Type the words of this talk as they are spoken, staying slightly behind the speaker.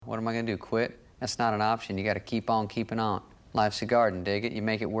What am I going to do, quit? That's not an option. You got to keep on keeping on. Life's a garden, dig it? You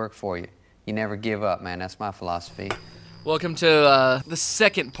make it work for you. You never give up, man. That's my philosophy. Welcome to the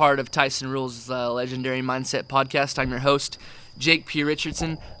second part of Tyson Rules' Legendary Mindset Podcast. I'm your host, Jake P.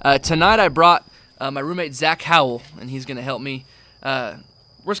 Richardson. Tonight I brought my roommate, Zach Howell, and he's going to help me. We're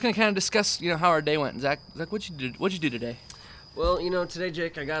just going to kind of discuss, how our day went. Zach, what'd you do today? Well, today,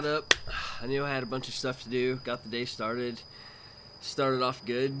 Jake, I got up. I knew I had a bunch of stuff to do. Got the day started. Started off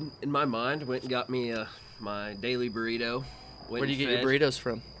good in my mind. Went and got me my daily burrito. Where do you get your burritos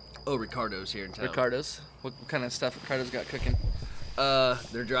from? Oh, Ricardo's here in town. Ricardo's? What kind of stuff Ricardo's got cooking?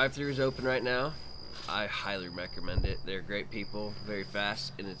 Their drive-thru is open right now. I highly recommend it. They're great people, very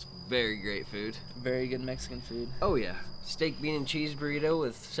fast, and it's very great food. Very good Mexican food. Oh, yeah. Steak, bean, and cheese burrito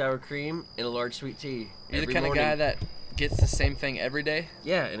with sour cream and a large sweet tea. You're the kind of guy that gets the same thing every day?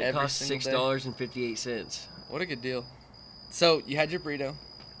 Yeah, and it costs $6.58. What a good deal. So, you had your burrito.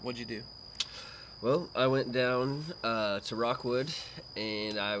 What'd you do? Well, I went down to Rockwood,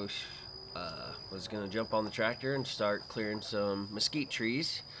 and I was going to jump on the tractor and start clearing some mesquite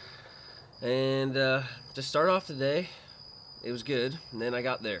trees. And to start off the day, it was good, and then I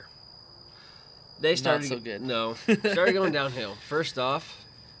got there. They started, not so good. No, started going downhill. First off,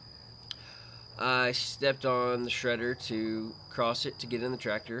 I stepped on the shredder to cross it to get in the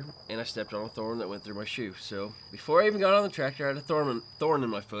tractor, and I stepped on a thorn that went through my shoe. So before I even got on the tractor, I had a thorn in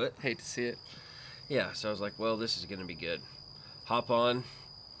my foot. Hate to see it. Yeah, so I was like, well, this is going to be good. Hop on.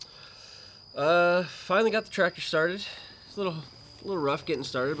 Finally got the tractor started. It's a little rough getting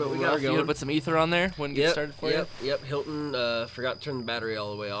started, but we got her going. You put some ether on there? Wouldn't get started for you? Yep. Hilton forgot to turn the battery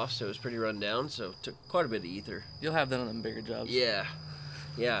all the way off, so it was pretty run down, so it took quite a bit of ether. You'll have that on them bigger jobs. Yeah.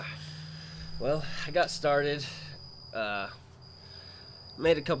 Well, I got started.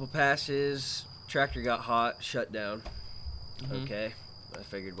 Made a couple passes. Tractor got hot, shut down. Mm-hmm. Okay. I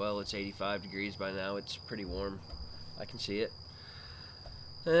figured, well, it's 85 degrees by now. It's pretty warm. I can see it.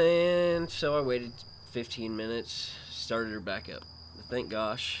 And so I waited 15 minutes, started her back up. Thank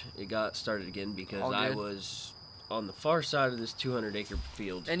gosh it got started again because I was on the far side of this 200-acre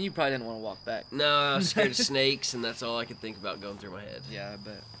field. And you probably didn't want to walk back. No, I was scared of snakes, and that's all I could think about going through my head. Yeah, I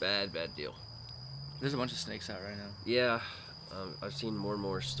bet. Bad deal. There's a bunch of snakes out right now. Yeah. I've seen more and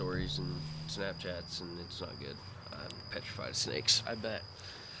more stories and Snapchats, and it's not good. I'm petrified of snakes. I bet.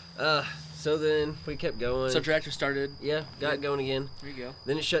 So then we kept going. So tractor started. Yeah, got it going again. There you go.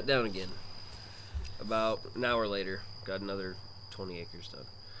 Then it shut down again. About an hour later, got another 20 acres done.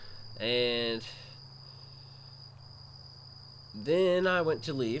 And then I went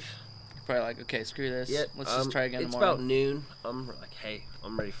to leave. You're probably like, okay, screw this. Yeah, Let's just try again tomorrow. It's about noon. I'm like, hey,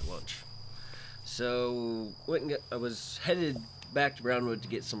 I'm ready for lunch. So I was headed back to Brownwood to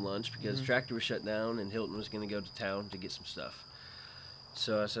get some lunch because the tractor was shut down and Hilton was going to go to town to get some stuff.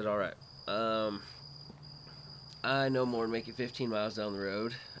 So I said, all right, I no more make it 15 miles down the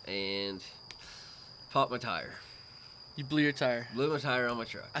road and pop my tire. You blew your tire? Blew my tire on my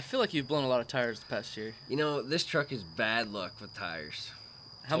truck. I feel like you've blown a lot of tires the past year. This truck is bad luck with tires.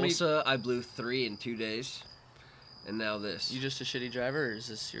 How many? I blew 3 in 2 days, and now this. You just a shitty driver, or is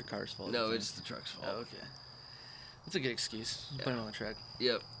this your car's fault? No, it's the truck's fault. Oh, okay. That's a good excuse. Yeah. Blame it on the truck.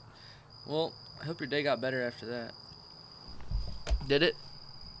 Yep. Well, I hope your day got better after that. Did it?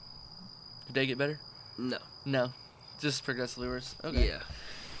 Your day get better? No. Just progressively worse? Okay. Yeah.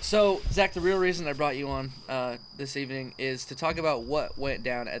 So, Zach, the real reason I brought you on this evening is to talk about what went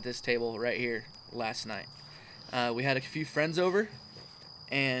down at this table right here last night. We had a few friends over,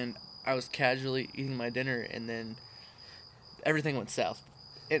 and I was casually eating my dinner, and then everything went south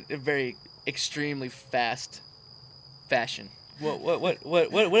in a very extremely fast fashion.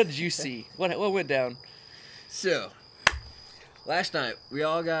 What did you see? What went down? So, last night, we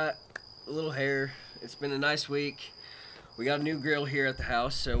all got a little hair. It's been a nice week. We got a new grill here at the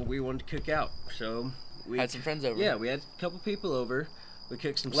house, so we wanted to cook out. So we had some friends over. Yeah, we had a couple people over. We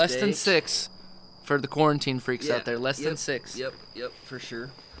cooked some Less steaks. than 6 for the quarantine freaks out there. Less than 6. Yep, for sure.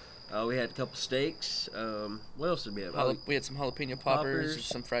 We had a couple steaks. What else did we have? We had some jalapeno poppers,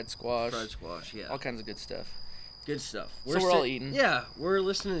 some fried squash. Yeah. All kinds of good stuff. Good stuff. We're all eating. Yeah, we're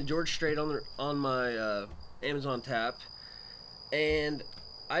listening to George Strait on my Amazon tap, and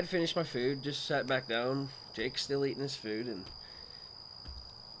I'd finished my food, just sat back down. Jake's still eating his food, and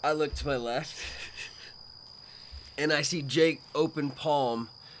I look to my left, and I see Jake open palm,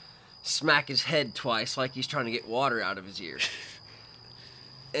 smack his head twice like he's trying to get water out of his ear.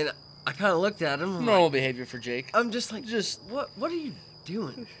 And I kind of looked at him. Normal behavior for Jake. I'm just like, what are you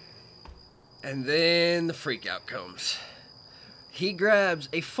doing? And then the freak out comes. He grabs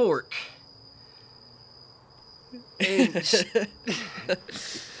a fork and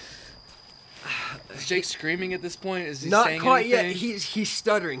Is Jake screaming at this point? Is he Not saying quite anything? yet. He's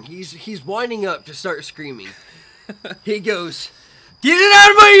stuttering. He's winding up to start screaming. He goes, "Get it out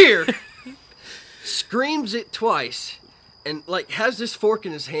of my ear!" Screams it twice, and like has this fork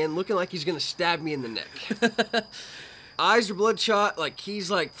in his hand, looking like he's gonna stab me in the neck. Eyes are bloodshot. Like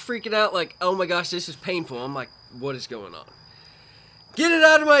he's like freaking out. Like, oh my gosh, this is painful. I'm like, what is going on? Get it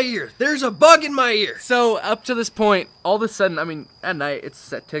out of my ear. There's a bug in my ear. So up to this point, all of a sudden, I mean, at night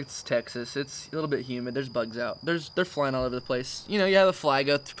it's Texas. It's a little bit humid. There's bugs out. They're flying all over the place. You know, you have a fly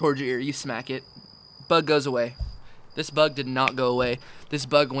go towards your ear. You smack it. Bug goes away. This bug did not go away. This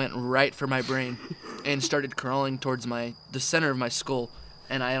bug went right for my brain and started crawling towards the center of my skull.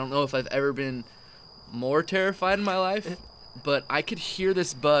 And I don't know if I've ever been more terrified in my life, but I could hear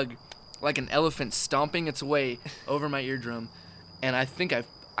this bug like an elephant stomping its way over my eardrum. And I think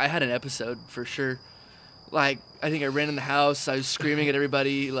I had an episode for sure. Like, I think I ran in the house. I was screaming at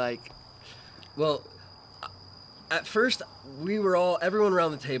everybody. Like, Well, at first everyone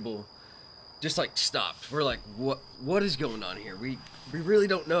around the table, just like stopped. We're like, what is going on here? We really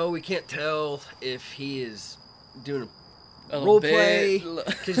don't know. We can't tell if he is doing a role bit- play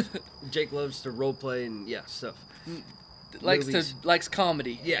because Jake loves to role play and stuff. Movies. likes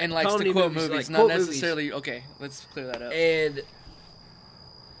comedy. Yeah, and likes comedy to quote movies, movies, like, not quote movies. necessarily. Okay, let's clear that up. And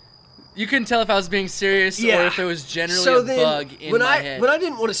You couldn't tell if I was being serious Yeah. or if it was generally so a then, bug in when my I head. when I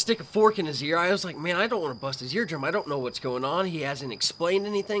didn't want to stick a fork in his ear, I was like, man, I don't want to bust his eardrum. I don't know what's going on. He hasn't explained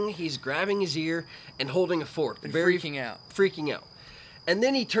anything. He's grabbing his ear and holding a fork, And very freaking out. freaking out. And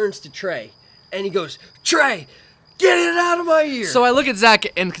then he turns to Trey and he goes, "Trey, get it out of my ear." So I look at Zach,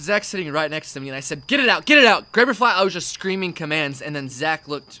 and Zach's sitting right next to me, and I said, get it out, grab your fly. I was just screaming commands, and then Zach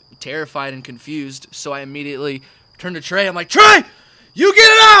looked terrified and confused, so I immediately turned to Trey. I'm like, Trey, you get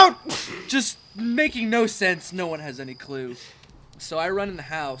it out! Just making no sense. No one has any clue. So I run in the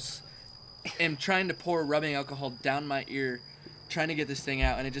house, am trying to pour rubbing alcohol down my ear, trying to get this thing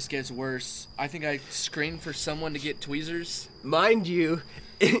out, and it just gets worse. I think I screamed for someone to get tweezers. Mind you,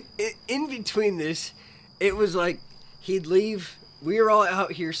 in between this, it was like he'd leave. We were all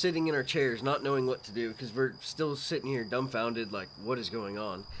out here sitting in our chairs, not knowing what to do because we're still sitting here dumbfounded, like, what is going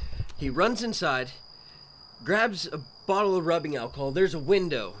on? He runs inside, grabs a bottle of rubbing alcohol. There's a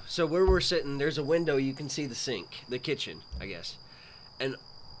window. So where we're sitting, there's a window. You can see the sink, the kitchen, I guess. And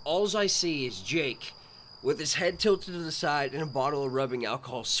alls I see is Jake with his head tilted to the side and a bottle of rubbing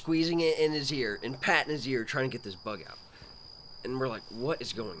alcohol, squeezing it in his ear and patting his ear, trying to get this bug out. And we're like, what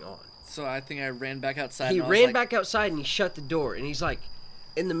is going on? So I think I ran back outside. He and I was ran like, back outside and he shut the door. And he's like,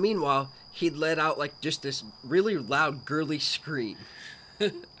 in the meanwhile, he'd let out like just this really loud, girly scream.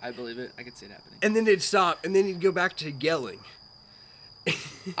 I believe it. I could see it happening. And then it'd stop. And then he'd go back to yelling.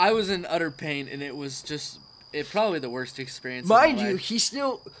 I was in utter pain, and it was just probably the worst experience. Mind of my you, life. he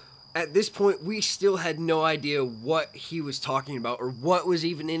still, at this point, we still had no idea what he was talking about or what was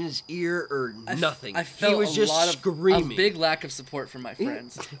even in his ear or nothing. I felt he was just a screaming. big lack of support from my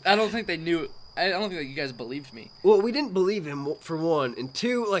friends. I don't think they knew. I don't think that you guys believed me. Well, we didn't believe him for one, and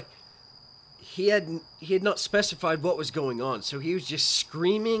two, like he had not specified what was going on, so he was just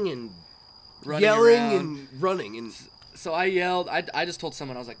screaming and Running yelling around. and running and. So I yelled. I just told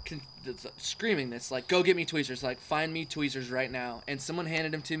someone, I was like, screaming this, like, go get me tweezers. Like, find me tweezers right now. And someone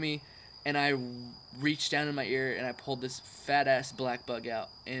handed them to me, and I reached down in my ear, and I pulled this fat-ass black bug out.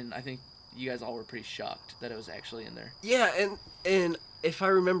 And I think you guys all were pretty shocked that it was actually in there. Yeah, and if I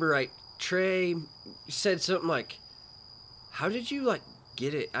remember right, Trey said something like, "How did you, like,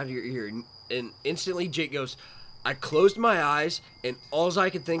 get it out of your ear?" And instantly Jake goes, "I closed my eyes, and all I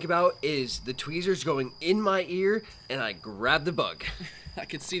could think about is the tweezers going in my ear, and I grabbed the bug." I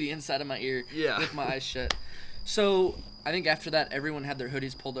could see the inside of my ear Yeah. with my eyes shut. So I think after that, everyone had their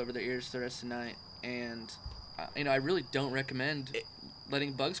hoodies pulled over their ears the rest of the night. And, I really don't recommend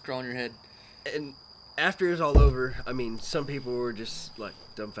letting bugs crawl in your head. And after it was all over, I mean, some people were just, like,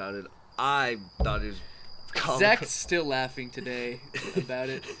 dumbfounded. I thought it was comical. Zach's still laughing today about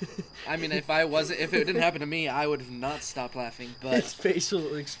it. I mean, if it didn't happen to me, I would have not stopped laughing. His But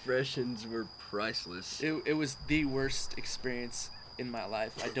facial expressions were priceless. it was the worst experience in my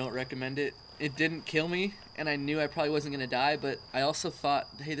life. I don't recommend it. It didn't kill me, and I knew I probably wasn't going to die, but I also thought,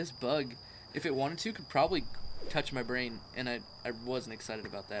 hey, this bug, if it wanted to, could probably touch my brain, and I wasn't excited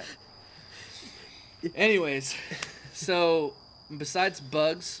about that. Anyways, so besides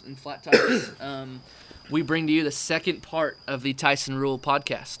bugs and flat tires, we bring to you the second part of the Tyson Rule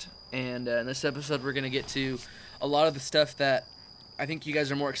podcast. And in this episode, we're going to get to a lot of the stuff that I think you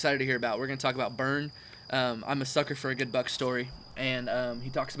guys are more excited to hear about. We're going to talk about Burn. I'm a sucker for a good buck story. And he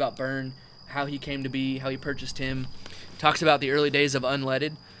talks about Burn, how he came to be, how he purchased him. Talks about the early days of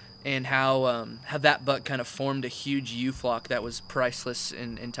Unleaded. and how that buck kind of formed a huge ewe flock that was priceless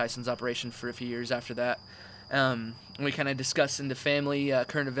in Tyson's operation for a few years after that. We kind of discussed into family,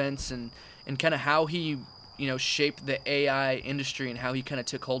 current events, and kind of how he, shaped the AI industry and how he kind of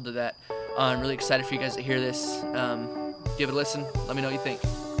took hold of that. I'm really excited for you guys to hear this. Give it a listen. Let me know what you think.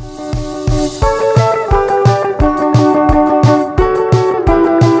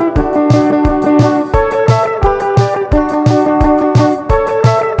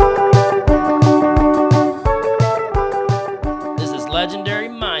 This is Legendary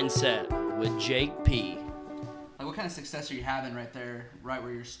Mindset with Jake P. Like, what kind of success are you having right there, right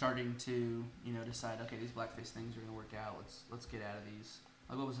where you're starting to, decide, okay, these blackface things are going to work out. Let's get out of these.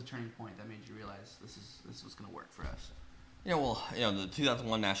 Like, what was the turning point that made you realize this is what's going to work for us? The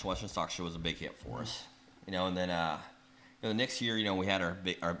 2001 National Western Stock Show was a big hit for us. And then the next year, we had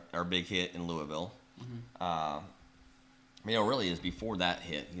our big hit in Louisville. Really is before that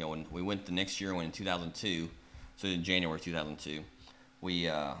hit. When we went the next year, when in 2002, so in January 2002, we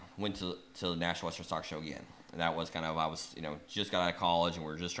went to the National Western Stock Show again. And that was I was, just got out of college and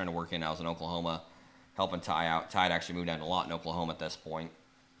we were just trying to work in. I was in Oklahoma helping Ty out. Ty had actually moved down to Lawton, Oklahoma at this point.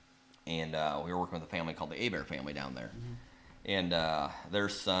 And we were working with a family called the Hebert family down there. And their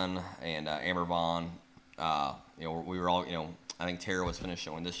son and Amber Vaughn, we were all, I think Tara was finished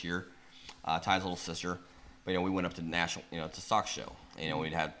showing this year, Ty's little sister. But, we went up to the national, to stock show.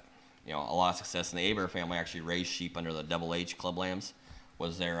 We'd had, a lot of success. And the Hebert family actually raised sheep under the Double H Club Lambs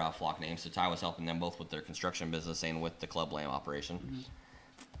was their flock name. So Ty was helping them both with their construction business and with the Club Lamb operation.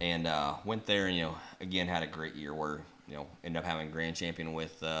 And went there and, again, had a great year where, ended up having grand champion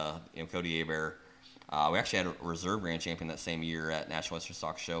with, Cody Hebert. We actually had a reserve grand champion that same year at National Western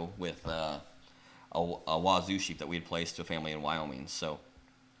Stock Show with a Wazoo sheep that we had placed to a family in Wyoming. So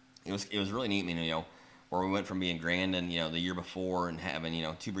it was really neat, where we went from being grand and, the year before and having,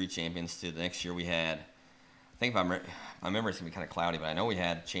 2 breed champions to the next year we had, I think I remember it's going to be kind of cloudy, but I know we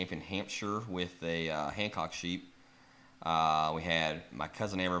had champion Hampshire with a Hancock sheep. We had my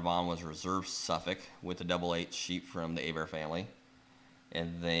cousin Amber Vaughn was reserve Suffolk with the Double H sheep from the Hebert family.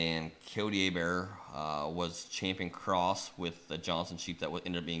 And then Cody Hebert was champion cross with the Johnson sheep that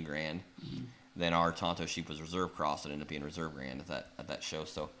ended up being grand. Then our Tonto sheep was reserve cross that ended up being reserve grand at that show.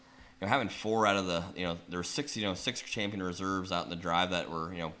 So, having 4 out of the, there were 6 champion reserves out in the drive that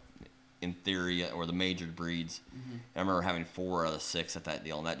were, in theory, or the major breeds. I remember having 4 out of the 6 at that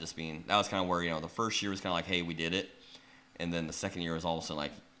deal, and that was kind of where, the first year was kind of like, hey, we did it. And then the second year was all of a sudden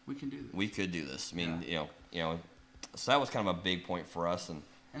like, we can do this. We could do this. So that was kind of a big point for us. And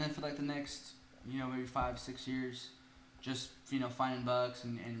then for like the next, maybe 5-6 years, just, finding bucks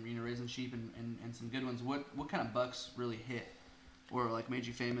and raising sheep and some good ones. What kind of bucks really hit or like made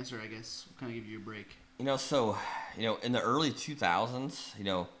you famous, or I guess kind of give you a break? In the early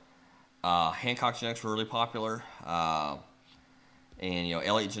 2000s, Hancock genetics were really popular. And,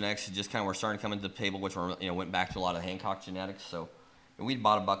 Elliott genetics just kind of were starting to come into the table, which were, went back to a lot of Hancock genetics. So we'd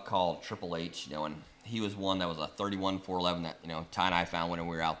bought a buck called Triple H, and he was one that was a 31-411 that, Ty and I found when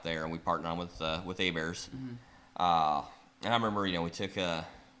we were out there, and we partnered on with Heberts. And I remember, we took that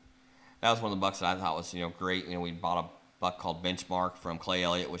was one of the bucks that I thought was, great. We bought a buck called Benchmark from Clay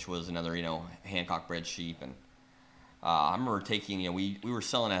Elliott, which was another, Hancock bred sheep. And I remember taking, we were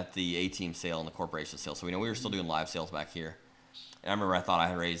selling at the A-team sale and the corporation sale. So, we were still doing live sales back here. And I remember I thought I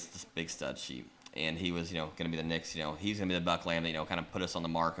had raised this big stud sheep. And he was, going to be the next, he's going to be the buck lamb that, kind of put us on the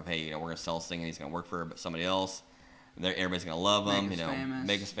mark of, hey, we're going to sell this thing and he's going to work for somebody else. And everybody's going to love him,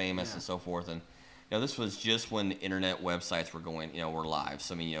 make us famous and so forth. And, this was just when the internet websites were going, were live.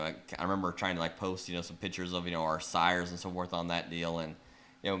 So, I remember trying to, post, some pictures of, our sires and so forth on that deal. And,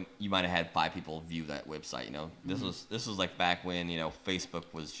 you might have had 5 people view that website, This was like back when, Facebook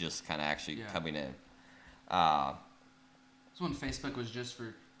was just kind of actually coming in. It's when Facebook was just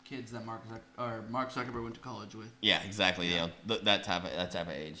for kids that Mark Zuckerberg went to college with. Yeah, exactly. That type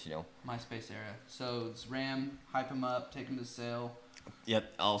of age. MySpace era. So it's Ram, hype him up, take him to sale.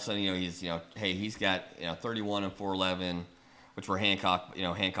 Yep. All of a sudden, he's hey, he's got 31 and 411, which were Hancock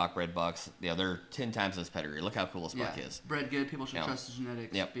bred bucks. They're 10 times his pedigree. Look how cool this buck is. Bred good. People should trust his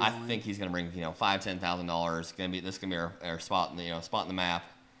genetics. Yep. I think he's gonna bring $5,000-$10,000. This is gonna be our spot in the map.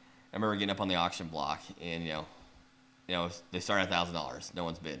 I remember getting up on the auction block and they start at $1,000. No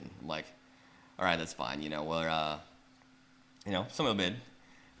one's bidding. I'm like, all right, that's fine. Someone will bid.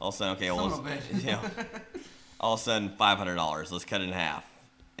 All of a sudden, okay, all of a sudden $500. Let's cut it in half,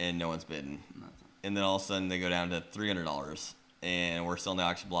 and no one's bidding. And then all of a sudden they go down to $300, and we're still in the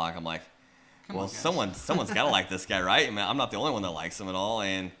auction block. I'm like, someone's got to like this guy, right? I'm not the only one that likes him at all.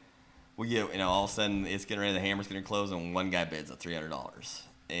 And we get, all of a sudden it's getting ready. The hammer's getting closed, and one guy bids at $300.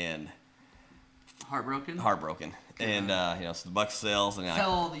 and Heartbroken. And so the buck sells, and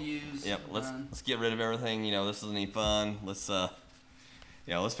Sell all the ewes. yep, let's run. get rid of everything. This isn't any fun. Let's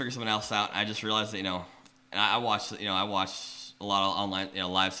figure something else out. I just realized that and I watch a lot of online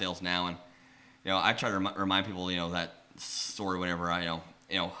live sales now, and I try to remind people that story whenever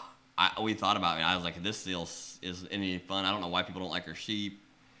we thought about it. I was like, this sale is any fun. I don't know why people don't like our sheep.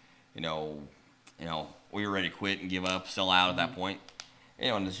 We were ready to quit and give up, sell out at that point.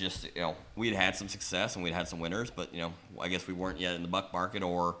 And it's just we'd had some success and we'd had some winners, but I guess we weren't yet in the buck market,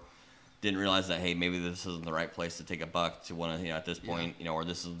 or didn't realize that, hey, maybe this isn't the right place to take a buck to want to at this point, or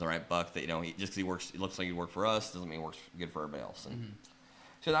this isn't the right buck that just because he looks like he worked for us doesn't mean he works good for everybody else. And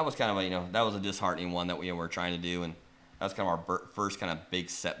so that was kind of that was a disheartening one that we were trying to do, and that was kind of our first kind of big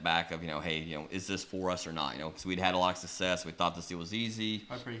setback of hey, is this for us or not? Because we'd had a lot of success, we thought this deal was easy.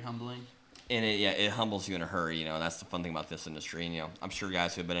 Probably pretty humbling. And it humbles you in a hurry. That's the fun thing about this industry. And I'm sure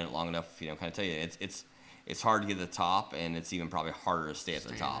guys who have been in it long enough, kind of tell you it's hard to get to the top, and it's even probably harder to stay at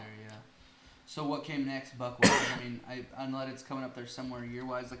the top. There, yeah. So what came next, buck-wise? I mean, Unleaded's coming up there somewhere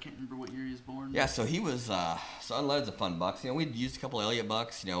year-wise. I can't remember what year he was born. Yeah, so he was. So Unleaded's a fun buck. We'd used a couple of Elliott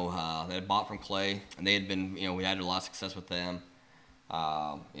bucks. They had bought from Clay, and they had been. We had a lot of success with them.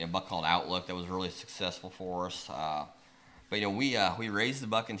 A buck called Outlook that was really successful for us. But we raised the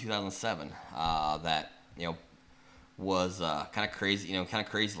buck in 2007. That was kind of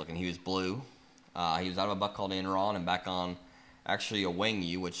crazy looking. He was blue. He was out of a buck called Enron and back on actually a Wang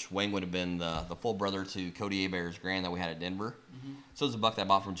ewe, which Wang would have been the full brother to Cody Abear's grand that we had at Denver. Mm-hmm. So it was a buck that I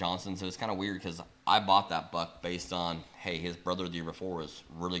bought from Johnson. So it's kind of weird because I bought that buck based on, hey, his brother the year before was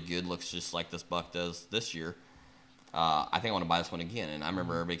really good, looks just like this buck does this year. I think I want to buy this one again. And I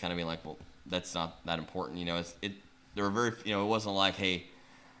remember everybody kind of being like, well, that's not that important. There were very, it wasn't like, hey,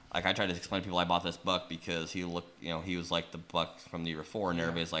 like I tried to explain to people I bought this buck because he looked, he was like the buck from the year before, and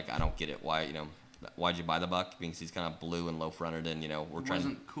everybody's like, I don't get it. Why'd you buy the buck? Because he's kind of blue and low fronted, and we're trying.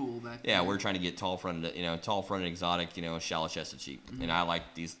 Wasn't cool back Yeah, then. we're trying to get tall fronted, exotic, shallow chested sheep, and I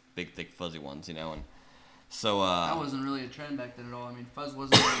like these big, thick, fuzzy ones, and so. That wasn't really a trend back then at all. I mean, fuzz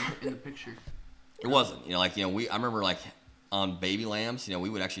wasn't in the picture. It wasn't, I remember like. On baby lambs, we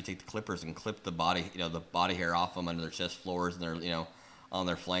would actually take the clippers and clip the body, the body hair off them under their chest floors and their, on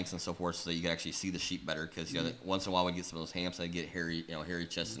their flanks and so forth, so that you could actually see the sheep better. Because once in a while we'd get some of those hams, they'd get hairy, hairy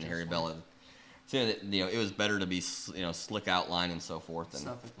chest and hairy belly. So it was better to be, slick outline and so forth. And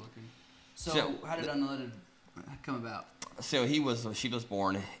Suffolk looking. So how did Unleaded come about? So sheep was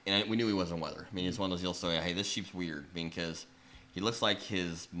born, and we knew he wasn't weather. I mean, it's one of those deals. So hey, this sheep's weird because he looks like he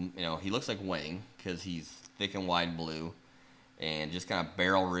looks like Wang because he's thick and wide blue. And just kind of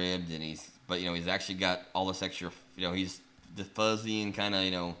barrel ribbed, and he's actually got all this extra, he's the fuzzy and kind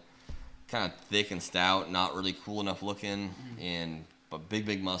of thick and stout, not really cool enough looking, but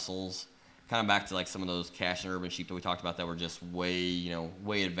big muscles. Kind of back to like some of those cash and urban sheep that we talked about that were just way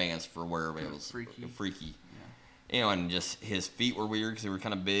advanced for where it was freaky. Yeah. And just his feet were weird because they were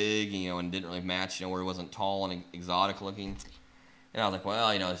kind of big, and didn't really match, where he wasn't tall and exotic looking. And I was like, well,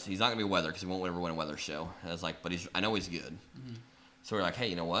 he's not going to be weather because he won't ever win a weather show. And I was like, but I know he's good. Mm-hmm. So we're like, hey,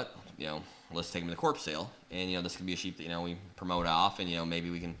 you know what? Let's take him to the corpse sale. And, this could be a sheep that, we promote off and, maybe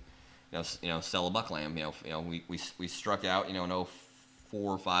we can, sell a buck lamb. We struck out, in 04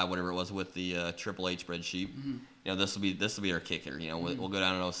 or 05, whatever it was, with the Triple H bred sheep. Mm-hmm. This will be our kicker. We'll go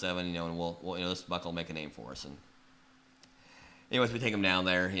down in 07, and we'll this buck will make a name for us. And anyways, we take him down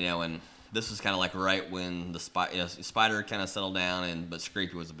there, and this was kind of like right when the spider kind of settled down, but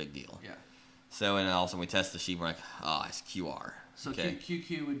Scrapey was a big deal. Yeah. So, and all of a sudden we test the sheep, we're like, it's QR. So okay.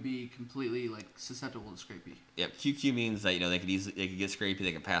 QQ would be completely susceptible to Scrapey. Yep. QQ means that they could get Scrapey,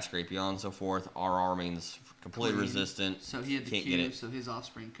 they could pass Scrapey on and so forth. RR means completely resistant. So he had the can't Q, get it. So his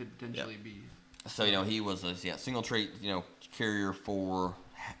offspring could potentially be. So he was a single trait carrier for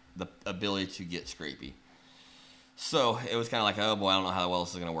the ability to get Scrapey. So it was kind of like, oh boy, I don't know how well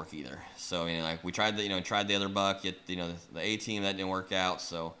this is going to work either. So we tried the other buck, the A team, that didn't work out.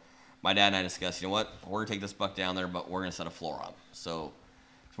 So my dad and I discussed, what, we're going to take this buck down there, but we're going to set a floor up. So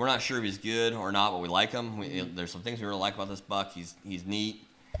we're not sure if he's good or not, but we like him. There's some things we really like about this buck. He's neat,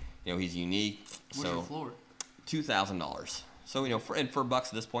 he's unique. What's your floor? $2,000. So for bucks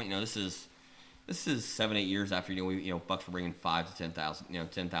at this point, this is 7-8 years after bucks were bringing $5,000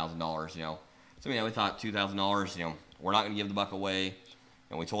 to $10,000. So we thought $2,000. We're not going to give the buck away,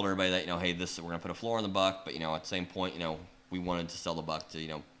 and we told everybody that hey, we're going to put a floor on the buck, but at the same point, we wanted to sell the buck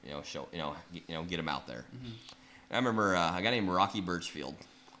to show get him out there. Mm-hmm. I remember a guy named Rocky Birchfield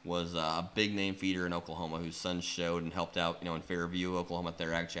was a big name feeder in Oklahoma whose son showed and helped out in Fairview, Oklahoma at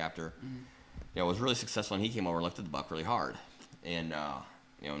their ag chapter. Mm-hmm. Was really successful, and he came over and looked at the buck really hard, and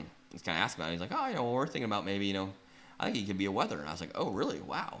and he's kind of asking about it. He's like, oh, well, we're thinking about maybe, I think he could be a wether. And I was like, oh, really?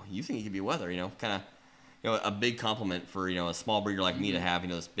 Wow. You think he could be a wether? Kind of, a big compliment for, a small breeder like me to have,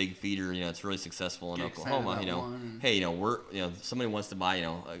 this big feeder, it's really successful in Get excited Oklahoma, about one and- hey, we're, somebody wants to buy,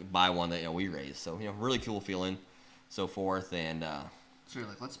 buy one that, we raise. So, really cool feeling, so forth. And, So you're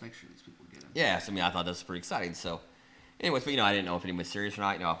like, let's make sure these people get him. yeah, so, I thought that was pretty exciting. So, anyways, but, I didn't know if anyone was serious or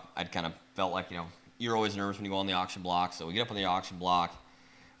not. I'd kind of felt like, you're always nervous when you go on the auction block. So we get up on the auction block,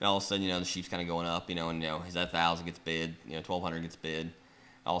 and all of a sudden, the sheep's kind of going up, and, he's at 1,000 gets bid, 1,200 gets bid.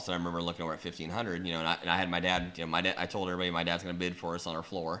 All of a sudden, I remember looking over at 1,500, and I had my dad, I told everybody my dad's going to bid for us on our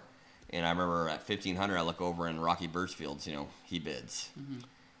floor. And I remember at 1,500, I look over and Rocky Birchfield's, he bids. Mm-hmm.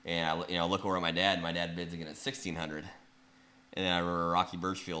 And I, look over at my dad bids again at 1,600. And then I remember Rocky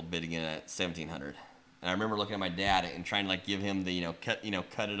Birchfield bid again at 1,700. And I remember looking at my dad and trying to like give him the, cut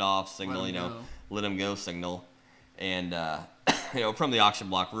it off signal, let him go signal. And, from the auction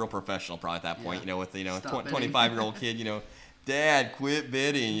block, real professional probably at that point, with the, 25-year-old kid, Dad, quit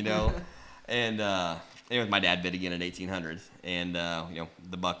bidding, And, anyways, my dad bid again at 1,800. And,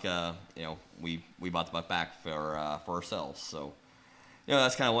 the buck, we bought the buck back for ourselves. So,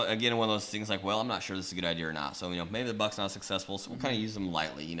 that's kind of one of those things like, well, I'm not sure this is a good idea or not. So, maybe the buck's not successful, so we'll kind of use them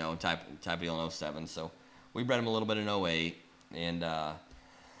lightly, type of deal in 07. So we bred them a little bit in 08, and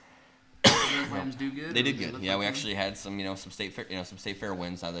Those lambs do good? they or did do good. look Yeah, like we them? actually had some, some state fair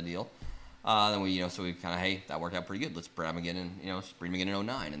wins out of the deal. Then we, so we kind of, hey, that worked out pretty good. Let's breed them again in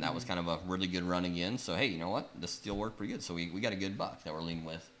 09, and that was kind of a really good run again. So hey, you know what? This still worked pretty good. So we got a good buck that we're leading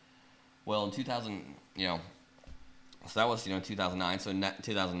with. Well, in 2000, so that was 2009. So in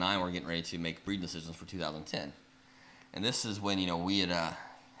 2009, we're getting ready to make breed decisions for 2010, and this is when we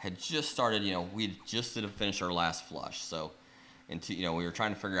had just started. We had just finished our last flush. So, we were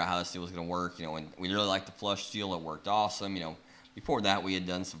trying to figure out how this deal was going to work. And we really liked the flush deal. It worked awesome. Before that, we had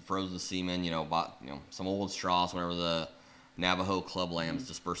done some frozen semen. Bought some old straws whenever the Navajo club lambs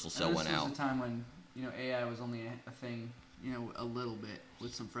dispersal sale And went this out. was the time when AI was only a thing, a little bit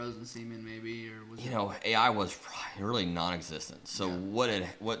with some frozen semen maybe, or was it? AI was really non-existent. So Yeah.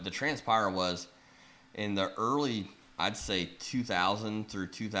 what the transpire was in the early, I'd say 2000 through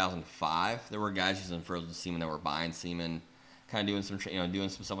 2005, there were guys using frozen semen that were buying semen, kind of doing some doing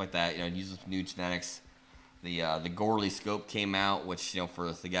some stuff like that. Using some new genetics. The Gorley scope came out, which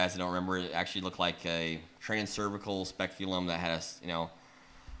for the guys that don't remember, it actually looked like a transcervical speculum that had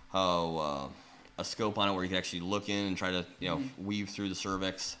a scope on it where you could actually look in and try to weave through the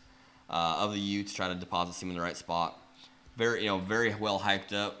cervix of the ewe to try to deposit semen in the right spot. Very very well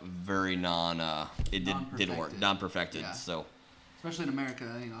hyped up, very didn't work, non-perfected. Yeah. So Especially in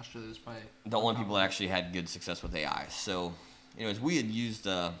America, I think Australia was probably the only people that actually had good success with AI. So, anyways, we had used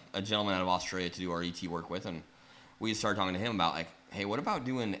a gentleman out of Australia to do our ET work with, and we had started talking to him about like, hey, what about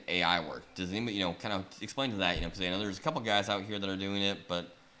doing AI work? Does anybody, kind of explain to that, because I know there's a couple guys out here that are doing it, but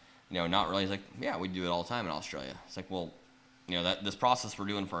not really. He's like, yeah, we do it all the time in Australia. It's like, well, that this process we're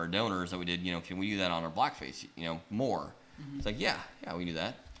doing for our donors that we did, can we do that on our blackface, more? Mm-hmm. It's like, yeah, we do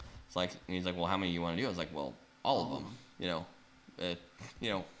that. It's like, and he's like, well, how many do you want to do? I was like, well, all of them.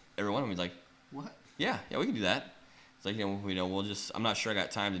 Every one of them. He's like, what? yeah, we can do that. It's like, we'll just, I'm not sure I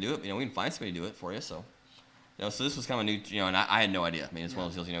got time to do it. We can find somebody to do it for you. So, so this was kind of new, and I had no idea. I mean, it's one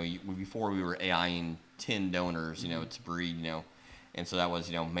of those deals, before we were AIing 10 donors, to breed, and so that was,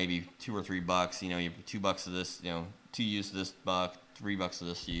 maybe $2 or $3, you $2 of this, 2 ewes to this buck, $3 to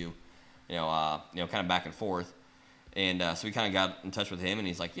this ewe, kind of back and forth. And so we kind of got in touch with him, and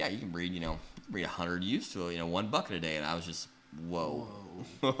he's like, yeah, you can breed, breed 100 ewes to, 1 bucket a day. And I was just, whoa.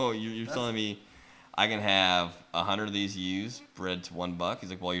 you're telling me I can have 100 of these ewes bred to 1 buck? He's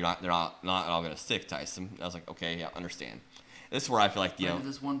like, well, they're not all going to stick, Tyson. I was like, okay, yeah, understand. This is where I feel like, Bred to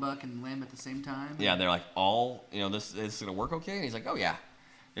this 1 buck and lamb at the same time? yeah, they're like, this is going to work okay? And he's like, oh, yeah.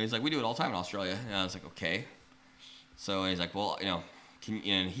 And he's like, we do it all the time in Australia. And I was like, okay. So he's like, well,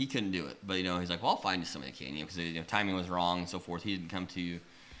 and he couldn't do it. But, he's like, well, I'll find you somebody that can, because, timing was wrong and so forth. He didn't come to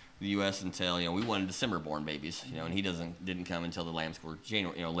the U.S. until, we wanted December-born babies, and he didn't come until the lambs were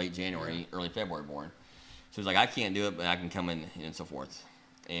late January, early February born. So he's like, I can't do it, but I can come in and so forth.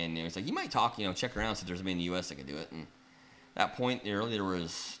 And he's like, you might talk, check around, see if there's anybody in the U.S. that can do it. And at that point, there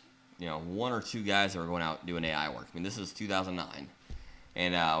was, 1 or 2 guys that were going out doing AI work. I mean, this is 2009.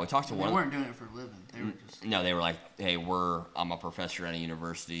 And we talked to They one. weren't doing it for a living. They were just... No, they were like, hey, I'm a professor at a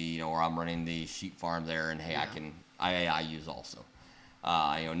university, or I'm running the sheep farm there, and hey, I use also.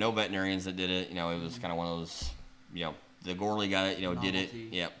 No veterinarians that did it. It was kind of one of those, the Gorley guy, did it. Novelty.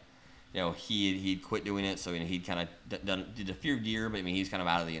 Yep. He'd quit doing it, so he'd kind of did a few years, but I mean, he's kind of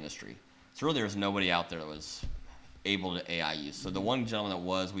out of the industry. So really, there was nobody out there that was able to AI use. So the one gentleman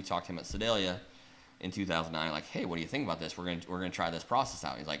we talked to him at Sedalia in 2009, like, hey, what do you think about this? We're gonna try this process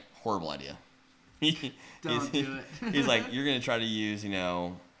out. He's like, horrible idea. Don't do it. He's like, you're gonna try to use,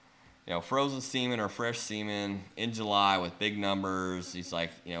 frozen semen or fresh semen in July with big numbers. He's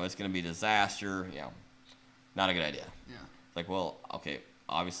like, it's gonna be a disaster. Not a good idea. Yeah. Like, well, okay,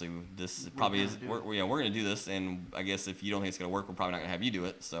 obviously this probably is. We're gonna do this, and I guess if you don't think it's gonna work, we're probably not gonna have you do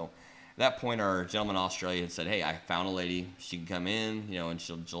it. So at that point, our gentleman in Australia had said, hey, I found a lady. She can come in,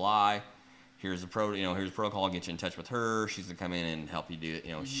 until July. Here's the here's the protocol. I'll get you in touch with her. She's gonna come in and help you do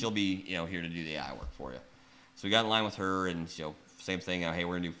it. She'll be, here to do the AI work for you. So we got in line with her, and same thing. Hey,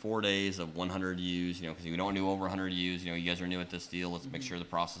 we're gonna do 4 days of 100 U's. Because we don't do over 100 U's. You guys are new at this deal. Let's make sure the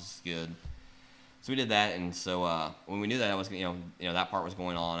process is good. So we did that, and so when we knew that was, that part was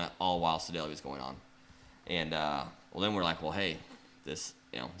going on all while Sedalia was going on, and then we're like, well, hey, this,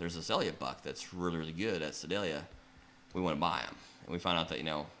 there's this Elliott buck that's really, really good at Sedalia. We want to buy him, and we found out that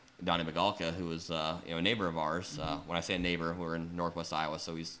Donnie Magalka, who was a neighbor of ours. When I say a neighbor, we're in Northwest Iowa,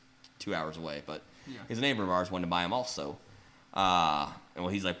 so he's 2 hours away, but he's a neighbor of ours. Wanted to buy him also, and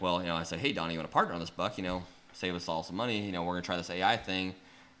he's like, well, I said, hey, Donnie, you want to partner on this buck? Save us all some money. We're gonna try this AI thing.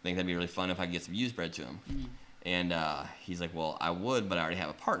 I think that'd be really fun if I could get some used bred to him. Mm-hmm. And he's like, well, I would, but I already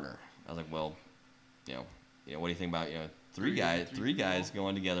have a partner. I was like, well, what do you think about three guys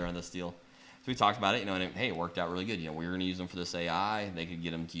going together on this deal? So we talked about it, and hey, it worked out really good. We were going to use them for this AI. They could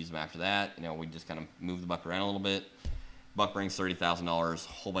get them to use them after that. We just kind of moved the buck around a little bit. Buck brings $30,000,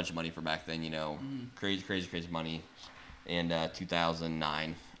 whole bunch of money for back then. Crazy money. And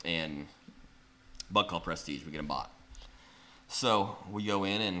 2009, and buck called Prestige. We get him bought. So we go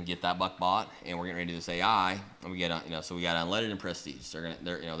in and get that buck bought, and we're getting ready to do this AI, and we get so we got unleaded and Prestige.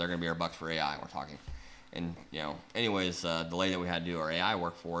 They're gonna be our bucks for AI. We're talking. And, anyways, the lady that we had to do our AI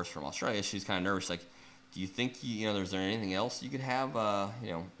work for us from Australia, she's kind of nervous. Like, do you think, is there anything else you could have,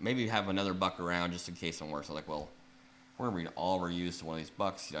 maybe have another buck around just in case it works? I was like, well, we're going to breed all of our ewes to one of these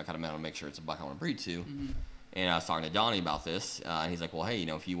bucks. I kind of want to make sure it's a buck I want to breed to. Mm-hmm. And I was talking to Donnie about this, and he's like, well, hey,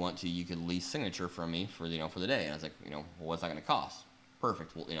 if you want to, you could lease Signature from me for the day. And I was like, well, what's that going to cost?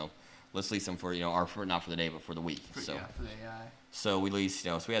 Perfect. Well, let's lease them for, not for the day, but for the week. For the AI. So we leased,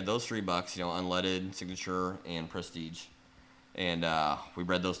 so we had those 3 bucks, unleaded, Signature, and Prestige, and we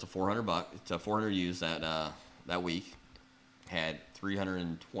bred those to 400 ewes that week. Had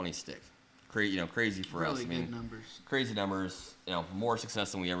 320 sticks. Crazy for us. Really good numbers. Crazy numbers. More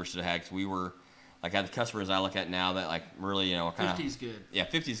success than we ever should have had, because we were like, at the customers I look at now that like really, kind of 50's good. Yeah,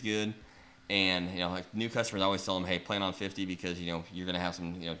 50's good. And, like new customers, I always tell them, hey, plan on 50 because, you're going to have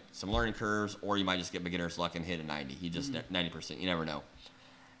some, some learning curves, or you might just get beginner's luck and hit a 90. You just, 90%, you never know.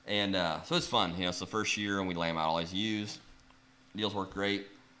 And so it's fun. It's the first year, and we lay them out all these ewes. Deals worked great.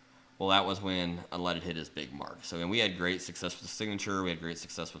 Well, that was when Unleaded hit his big mark. So, and we had great success with the Signature. We had great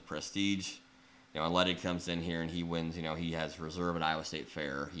success with Prestige. Unleaded comes in here, and he wins. He has reserve at Iowa State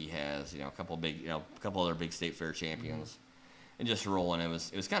Fair. He has, a couple other big state fair champions. Mm-hmm. And just rolling. It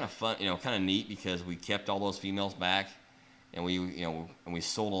was kind of fun, kind of neat, because we kept all those females back, and we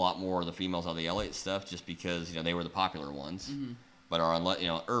sold a lot more of the females out of the Elliott stuff just because they were the popular ones. Mm-hmm. But our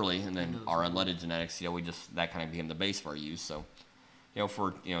early, and then our unleaded genetics, that kind of became the base for our use. So,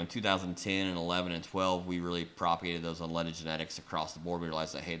 for in 2010 and 11 and 12, we really propagated those unleaded genetics across the board. We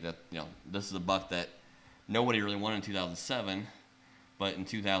realized that, hey, that this is a buck that nobody really wanted in 2007. But in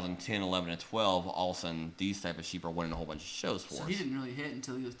 2010, 11, and 12, all of a sudden, these type of sheep are winning a whole bunch of shows for us. So he didn't really hit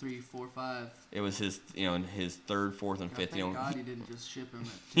until he was 3, 4, 5. It was his, his 3rd, 4th, and 5th. Thank God he didn't just ship him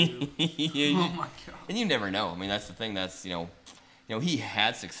at 2. Oh my God! And you never know. I mean, that's the thing. That's he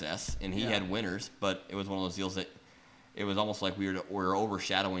had success and he had winners, but it was one of those deals that it was almost like we were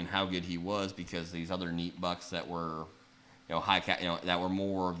overshadowing how good he was because these other neat bucks that were, high that were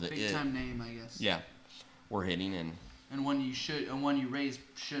more of the big time name, I guess. Yeah, were hitting and. And one you raise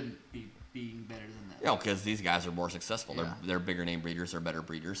shouldn't be being better than that. Yeah, because these guys are more successful. Yeah. They're bigger name breeders. They're better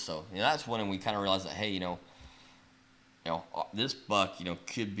breeders. So that's when we kind of realized that, hey, this buck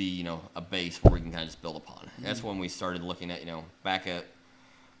could be a base where we can kind of just build upon. Mm-hmm. That's when we started looking at back at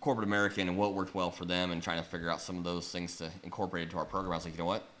corporate American and what worked well for them and trying to figure out some of those things to incorporate into our program. I was like,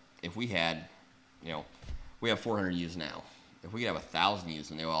 what? If we had, we have 400 ewes now. If we could have 1,000 ewes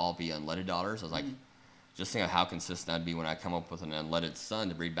and they would all be unleaded daughters, I was like. Mm-hmm. Just think of how consistent I'd be when I come up with an unleaded son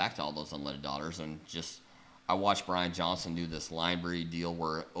to breed back to all those unleaded daughters. And I watched Brian Johnson do this line breed deal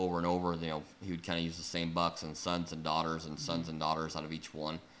where over and over, he would kind of use the same bucks and sons and daughters and sons and daughters out of each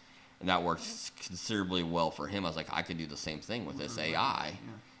one. And that worked considerably well for him. I was like, I could do the same thing with this AI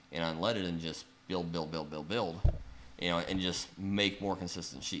and unleaded and just build, and just make more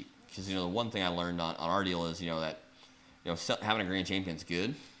consistent sheep. Because, the one thing I learned on our deal is, that having a grand champion's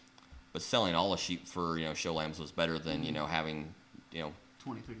good, but selling all the sheep for show lambs was better than having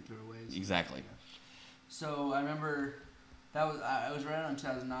 20, 30 throwaways. exactly. So I remember that was I was right around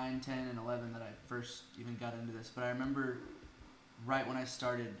 2009, 10, and 11 that I first even got into this. But I remember right when I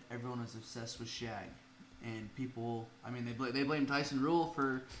started, everyone was obsessed with shag, and people. I mean, they blame Tyson Rule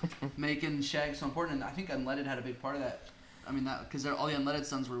for making shag so important, and I think unleaded had a big part of that. I mean, that because all the unleaded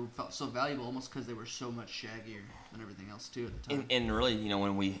sons were so valuable, almost because they were so much shaggier than everything else too at the time. And really,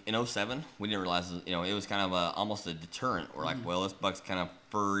 when we in 07, we didn't realize it was kind of almost a deterrent. We're like, well, this buck's kind of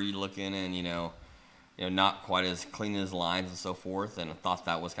furry looking, and not quite as clean as lines and so forth, and I thought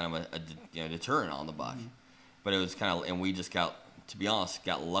that was kind of a deterrent on the buck. But it was kind of, and we just got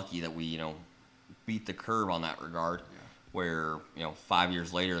lucky that we beat the curve on that regard. Where 5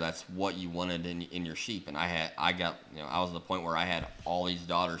 years later, that's what you wanted in your sheep, and I was at the point where I had all these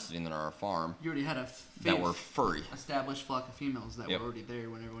daughters sitting on our farm. You already had that were furry, established flock of females that were already there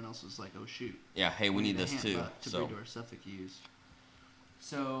when everyone else was like, oh shoot. Yeah, hey, we need this too. To breed to our Suffolk ewes.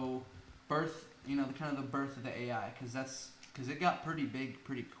 So, birth, the kind of the birth of the AI, because it got pretty big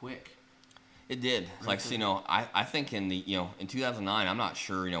pretty quick. It did. Right. So, I think in the in 2009, I'm not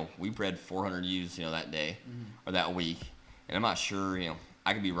sure. We bred 400 ewes that day or that week. And I'm not sure,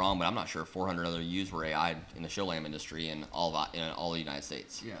 I could be wrong, but I'm not sure 400 other ewes were AI'd in the show lamb industry in all the United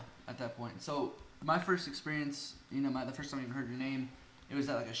States. Yeah, at that point. So my first experience, the first time I even heard your name, it was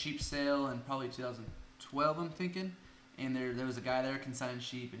at like a sheep sale in probably 2012, I'm thinking. And there was a guy there consigning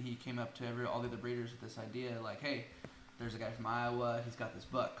sheep, and he came up to all the other breeders with this idea, like, hey, there's a guy from Iowa, he's got this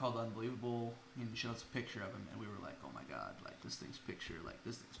buck called Unbelievable, and he showed us a picture of him, and we were like, oh my god, like this thing's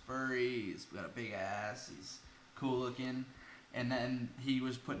furry, he's got a big ass, he's cool looking. And then he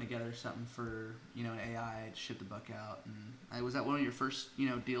was putting together something for, an AI to ship the buck out. And was that one of your first,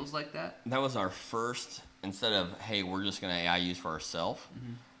 deals like that? That was our first, instead of, hey, we're just going to AI use for ourselves,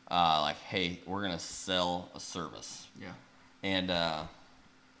 like, hey, we're going to sell a service. Yeah. And,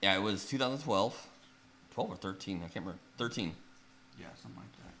 it was 2012. 12 or 13, I can't remember. 13. Yeah, something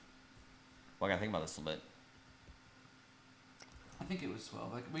like that. Well, I got to think about this a little bit. I think it was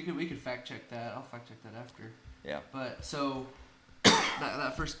 12. Like we could fact check that. I'll fact check that after. Yeah. But so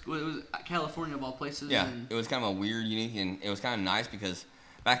that first it was California of all places. Yeah. And it was kind of a weird, unique, and it was kind of nice because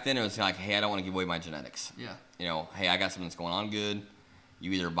back then it was like, hey, I don't want to give away my genetics. Yeah. Hey, I got something that's going on good.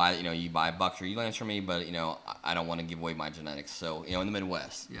 You either buy, you buy bucks or elands from me, but I don't want to give away my genetics. So in the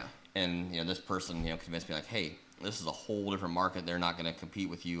Midwest. Yeah. And this person convinced me like, hey, this is a whole different market. They're not going to compete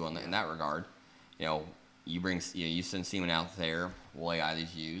with you in that regard. You bring you send semen out there. We'll AI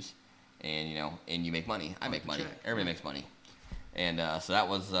these ewes. And and you make money. I make money. Everybody makes money, and so that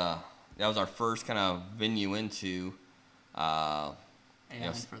was our first kind of venue into AI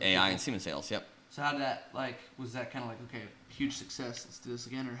and semen sales. Yep. So how did that was that kind of like okay, huge success? Let's do this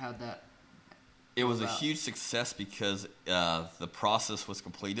again, or how'd that? It was a huge success because the process was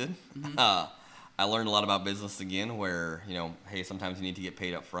completed. I learned a lot about business again, where hey, sometimes you need to get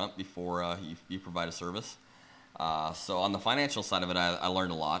paid up front before you provide a service. So on the financial side of it, I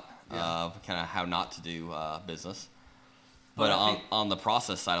learned a lot of kind of how not to do business. But on the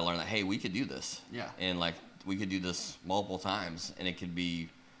process side, I learned that, hey, we could do this. Yeah. And we could do this multiple times, and it could be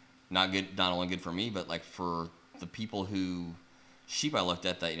not only good for me, but for the people sheep I looked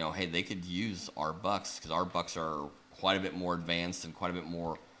at that, hey, they could use our bucks because our bucks are quite a bit more advanced and quite a bit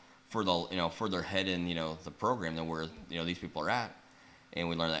more further ahead in the program than where these people are at, and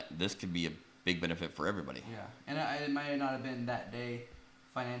we learned that this could be a big benefit for everybody. Yeah, and it might not have been that day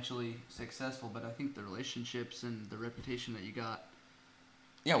financially successful, but I think the relationships and the reputation that you got,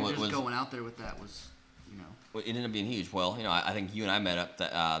 going out there with that was, Well, it ended up being huge. Well, I think you and I met up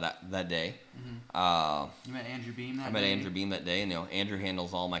that day. You met Andrew Beam that day? I met Andrew Beam that day, and Andrew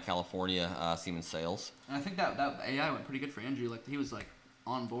handles all my California semen sales. And I think that AI went pretty good for Andrew. He was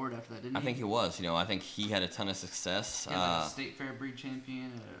on board after that, didn't he? I think he was. I think he had a ton of success. Yeah, a state fair breed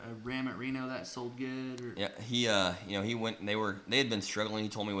champion, a ram at Reno that sold good. Or... Yeah, he went. They had been struggling. He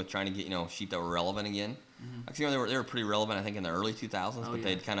told me with trying to get sheep that were relevant again. Actually, they were pretty relevant. I think in the early 2000s, but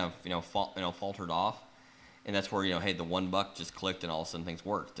they'd kind of faltered off. And that's where hey, the one buck just clicked, and all of a sudden things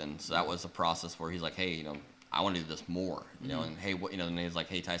worked. And so that was a process where he's like, hey, I want to do this more. And hey, and he's like,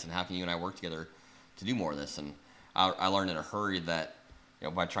 hey, Tyson, how can you and I work together to do more of this? And I learned in a hurry that.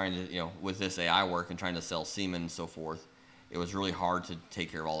 By trying to, with this AI work and trying to sell semen and so forth, it was really hard to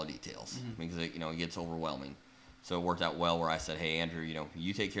take care of all the details because it gets overwhelming. So it worked out well where I said, hey, Andrew,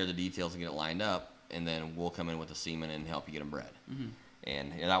 you take care of the details and get it lined up, and then we'll come in with the semen and help you get them bred.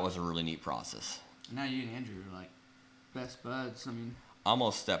 And that was a really neat process. And now you and Andrew are best buds. I mean,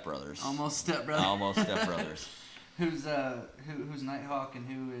 almost stepbrothers. Almost stepbrothers. Almost stepbrothers. Who's Nighthawk and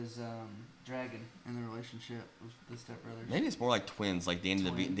who is Dragon in the relationship with the stepbrothers? Maybe it's more like twins, like Danny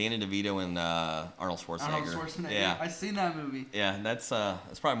DeVito and Arnold Schwarzenegger. Arnold Schwarzenegger. Yeah, I seen that movie. yeah, that's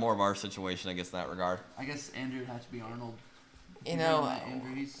probably more of our situation, I guess, in that regard. I guess Andrew would have to be Arnold. You know,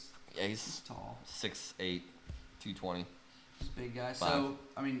 Andrew, he's he's tall. 6'8", 220. He's a big guy. Five. So,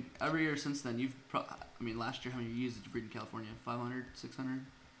 I mean, every year since then, last year, how many ewes did you breed in California? 500, 600?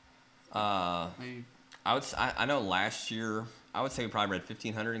 Maybe. I know last year, I would say we probably bred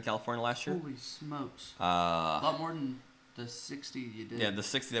 1,500 in California last year. Holy smokes. A lot more than the 60 you did. Yeah, the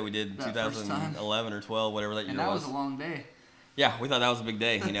 60 that we did in That first 2011 or 12, whatever that year and that was a long day. Yeah, we thought that was a big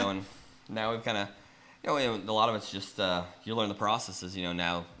day, and now we've kind of, a lot of it's just, you learn the processes,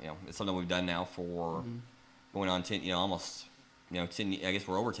 now, it's something we've done now for going on 10, almost, 10, I guess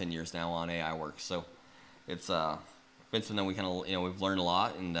we're over 10 years now on AI work, so it's been something we kind of, we've learned a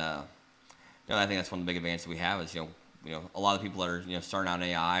lot, and, I think that's one of the big advantages we have is, a lot of people that are, starting out in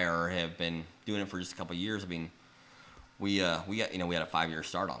AI or have been doing it for just a couple of years, I mean, we had a 5-year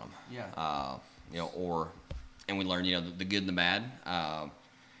start on them. Yeah. And we learned, the good and the bad. I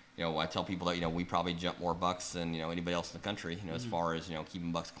tell people that, we probably jump more bucks than, anybody else in the country, as far as,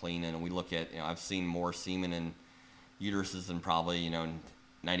 keeping bucks clean. And we look at, I've seen more semen and uteruses than probably,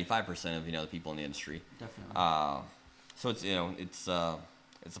 95% of, the people in the industry. Definitely. So it's,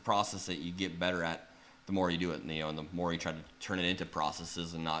 it's a process that you get better at the more you do it, and the more you try to turn it into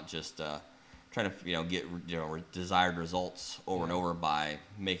processes and not just trying to get desired results over and over by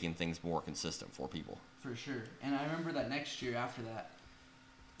making things more consistent for people. For sure. And I remember that next year after that,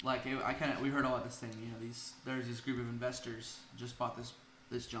 we heard about this thing. There's this group of investors just bought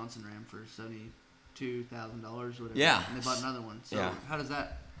this Johnson Ram for $72,000 or whatever. Yeah. And they bought another one. So how does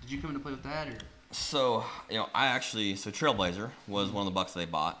that? Did you come into play with that or? So Trailblazer was one of the bucks they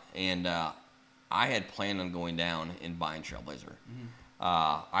bought, and I had planned on going down and buying Trailblazer.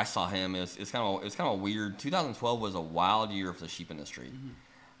 I saw him. It's kind of a weird. 2012 was a wild year for the sheep industry.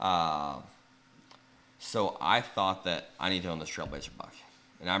 So I thought that I need to own this Trailblazer buck,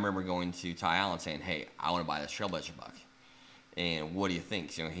 and I remember going to Ty Allen saying, "Hey, I want to buy this Trailblazer buck, and what do you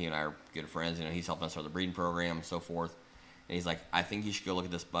think?" He and I are good friends. He's helping us with the breeding program and so forth. And he's like, "I think you should go look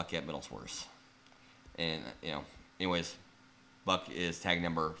at this buck at Middlesworth." And, anyways, buck is tag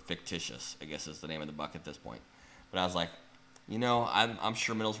number fictitious, I guess is the name of the buck at this point. But I was like, I'm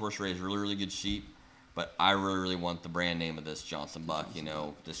sure Middlesworth raised really, really good sheep, but I really, really want the brand name of this Johnson buck,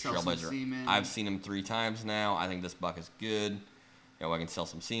 this Trailblazer. I've seen him 3 times now. I think this buck is good. I can sell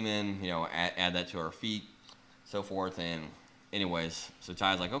some semen, add that to our feet, so forth. And anyways, so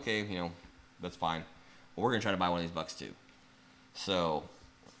Ty's like, okay, that's fine. But we're going to try to buy one of these bucks too. So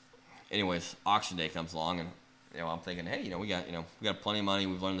anyways, auction day comes along, and I'm thinking, hey, we got plenty of money.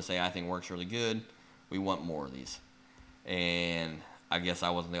 We've learned this AI thing works really good. We want more of these. And I guess I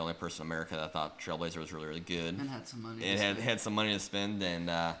wasn't the only person in America that thought Trailblazer was really, really good. And had some money. It had some money to spend, and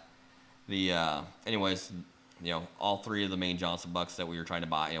anyways, all 3 of the main Johnson bucks that we were trying to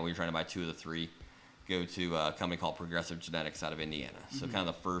buy, we were trying to buy 2 of the 3, go to a company called Progressive Genetics out of Indiana. So kind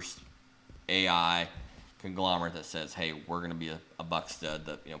of the first AI conglomerate that says, hey, we're going to be a buck stud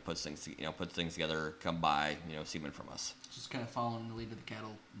that puts things together, come buy semen from us. Just kind of following the lead of the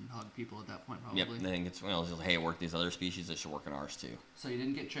cattle and hog people at that point, probably. Yep. And then it's just, hey, it worked these other species, it should work in ours too. So you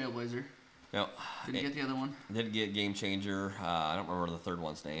didn't get Trailblazer. No. Didn't get the other one. Didn't get Game Changer. I don't remember the third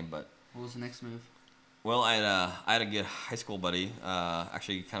one's name, but. What was the next move? Well, I had a good high school buddy,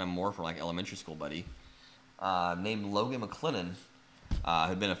 actually kind of more for like elementary school buddy, named Logan McClennan,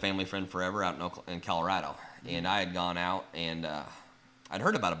 who'd been a family friend forever out in Colorado. And I had gone out and I'd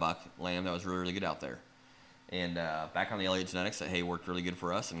heard about a buck lamb that was really, really good out there. And back on the Elliott Genetics that, hey, worked really good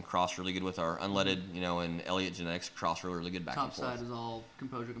for us and crossed really good with our unleaded, and Elliott Genetics crossed really, really good back and forth. Top side is all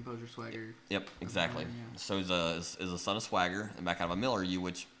composure, swagger. Yep, exactly. Yeah. So he's a son of Swagger and back out of a Miller ewe,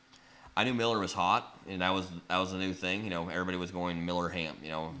 which I knew Miller was hot, and that was a new thing. Everybody was going Miller ham,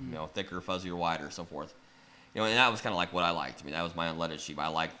 thicker, fuzzier, wider, so forth. And that was kind of like what I liked. That was my unleaded sheep. I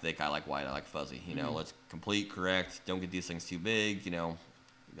like thick, I like white, I like fuzzy. Let's complete, correct, don't get these things too big,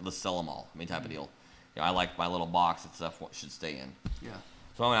 let's sell them all, type of deal. I like my little box that stuff should stay in. Yeah.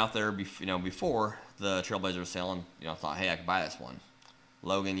 So I went out there, before the Trailblazer was selling, thought, hey, I could buy this one.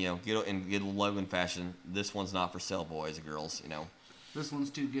 Logan, get in good Logan fashion, this one's not for sale, boys and girls, This one's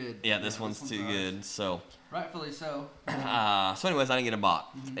too good. Yeah, this one's too good, so. Rightfully so. So anyways, I didn't get it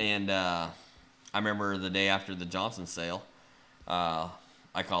bought. And I remember the day after the Johnson sale,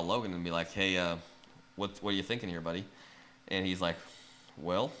 I called Logan and be like, hey, what are you thinking here, buddy? And he's like,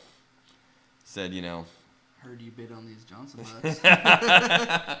 well, said, heard you bid on these Johnson bucks.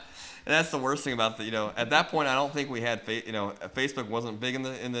 And that's the worst thing about at that point I don't think we had Facebook wasn't big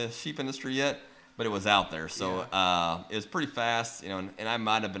in the sheep industry yet, but it was out there. So it was pretty fast, and I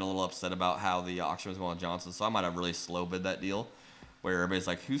might have been a little upset about how the auction was going on Johnson, so I might have really slow bid that deal, where everybody's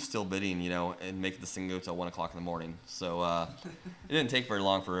like, who's still bidding, and make this thing go till 1 o'clock in the morning. So it didn't take very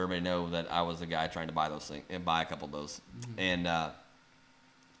long for everybody to know that I was the guy trying to buy those things and buy a couple of those. Mm-hmm. And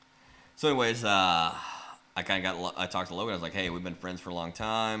so anyways, I talked to Logan. I was like, hey, we've been friends for a long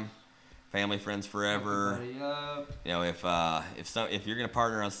time. Family friends forever. If you're gonna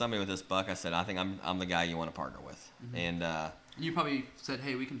partner on somebody with this buck, I said I think I'm the guy you want to partner with. Mm-hmm. And you probably said,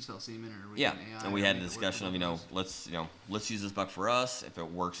 hey, we can sell semen or we can AI. And we had a discussion of let's use this buck for us. If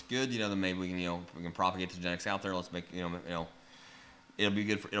it works good, then maybe we can propagate the genetics out there. Let's make it'll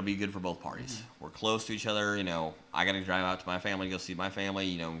be good for both parties. Mm-hmm. We're close to each other. I got to drive out to my family to go see my family.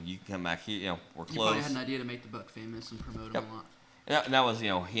 You can come back here. We're close. You probably had an idea to make the buck famous and promote him a lot. And that was, he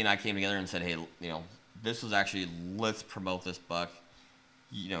and I came together and said, hey, this was actually, let's promote this buck.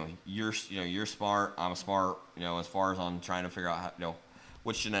 You're smart, I'm smart, as far as on trying to figure out how,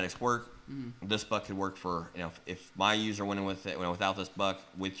 which genetics work. Mm-hmm. This buck could work for, if my ewes are winning with it, without this buck,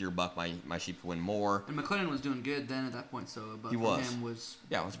 with your buck, my sheep could win more. And McLennan was doing good then at that point, so a buck for him was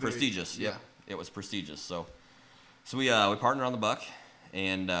it was prestigious. Yeah. It was prestigious. So we partnered on the buck,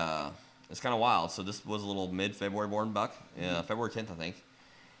 and it's kind of wild. So this was a little mid-February born buck, February 10th, I think.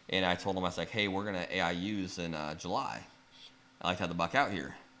 And I told him, I was like, hey, we're going to AIUs in July. I like to have the buck out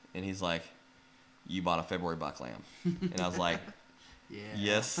here. And he's like, you bought a February buck lamb. And I was like,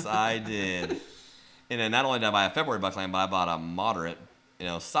 yes, I did. And then not only did I buy a February buck lamb, but I bought a moderate,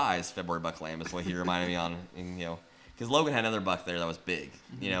 size February buck lamb. That's what he reminded me on, because Logan had another buck there that was big,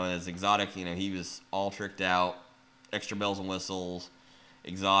 and it's exotic. He was all tricked out, extra bells and whistles.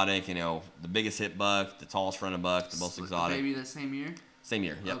 Exotic, the biggest hit buck, the tallest fronted buck, the most exotic. Maybe that same year? Same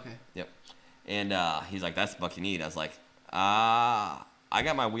year, yep. Okay. Yep. And he's like, that's the buck you need. I was like, I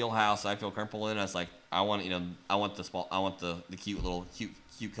got my wheelhouse I feel comfortable in. I was like, I want the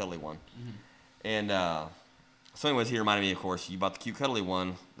cute cuddly one. Mm-hmm. And so anyways, he reminded me, of course, you bought the cute cuddly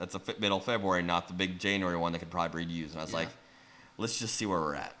one. That's a middle February, not the big January one that could probably breed ewes. And I was like, let's just see where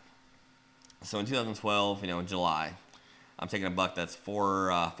we're at. So in 2012, in July, I'm taking a buck that's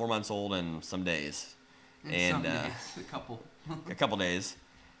 4 months old and some days, and a couple days,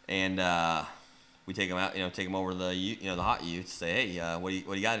 and we take him out, take him over to the hot ute to say, hey, what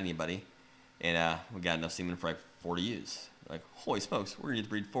do you got, anybody? And we got enough semen for like 40 ewes. Like, holy smokes, we're gonna get to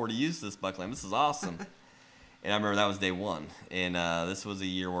breed 40 ewes this buck lamb. This is awesome. And I remember that was day one, and this was a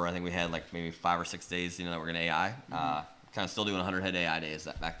year where I think we had like maybe 5 or 6 days, that we're gonna AI. Mm-hmm. Kind of still doing 100 head AI days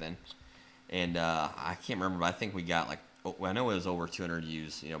back then, and I can't remember, but I think we got like. I know it was over 200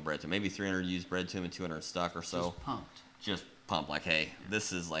 ewes, bred to him. Maybe 300 ewes bred to him and 200 stuck or so. Just pumped. Like, hey,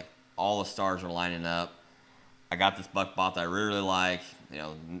 this is like all the stars are lining up. I got this buck bought that I really like.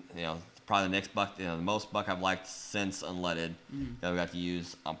 Probably the next buck, the most buck I've liked since Unleaded that we got to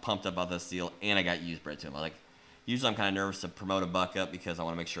use. I'm pumped up about this deal, and I got ewes bred to him. Usually I'm kind of nervous to promote a buck up because I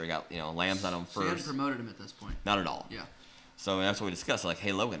want to make sure I got lambs on him first. So you hadn't promoted him at this point? Not at all. Yeah. So that's what we discussed. Like,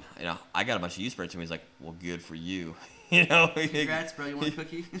 hey, Logan, I got a bunch of ewes bred to him. He's like, well, good for you. Congrats, bro. You want a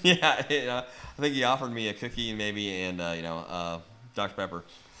cookie? Yeah, I think he offered me a cookie maybe and Dr. Pepper.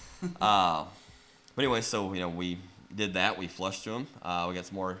 But anyway, so we did that. We flushed to him. We got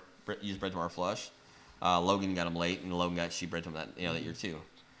some more ewes bred to our flush. Logan got him late, and Logan got sheep bred to him that year too.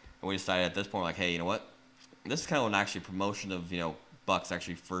 And we decided at this point, like, hey, you know what? This is kind of an actually promotion of bucks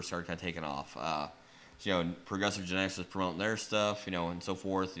actually first started kind of taking off. Progressive Genetics was promoting their stuff, and so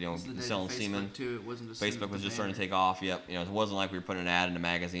forth, selling semen. Too. It wasn't just Facebook was just starting to take off. Yep. It wasn't like we were putting an ad in a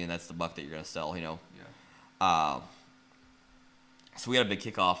magazine. That's the buck that you're going to sell. Yeah. So we had a big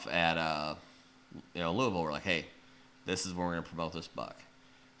kickoff at Louisville. We're like, hey, this is where we're going to promote this buck.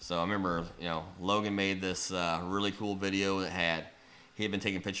 So I remember, Logan made this really cool video that he had been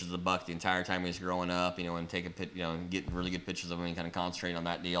taking pictures of the buck the entire time he was growing up, and taking and getting really good pictures of him and kind of concentrating on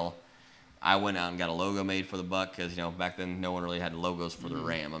that deal. I went out and got a logo made for the buck because, back then no one really had logos for the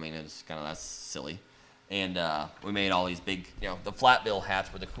ram. I mean, it's kind of, that's silly. And we made all these big, the flat bill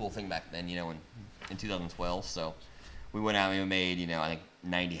hats were the cool thing back then, in 2012. So we went out and we made, I think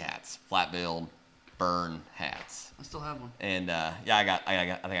 90 hats, flat bill, burn hats. I still have one. And I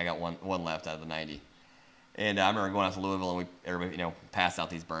think I got one left out of the 90. And I remember going out to Louisville and everybody, passed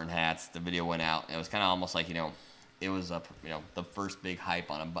out these burn hats. The video went out. And it was kind of almost like, it was the first big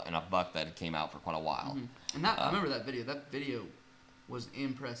hype on a buck that had came out for quite a while. Mm-hmm. And I remember that video. That video was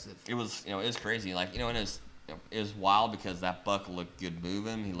impressive. It was it was crazy. Like and it's it was wild because that buck looked good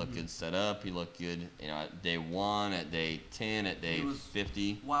moving. He looked good set up. He looked good, at day 1, at day 10, at day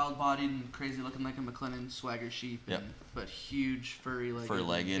 50. Wild-bodied and crazy, looking like a McLennan Swagger sheep, Yep. But huge,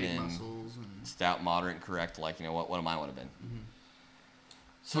 furry-legged, big and muscles, and stout, moderate, correct. Like what mine would have been. Mhm.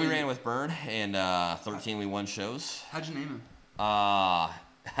 So we ran with Burn, and 13 we won shows. How'd you name him? I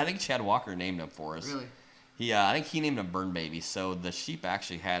think Chad Walker named him for us. Really? I think he named him Burn Baby. So the sheep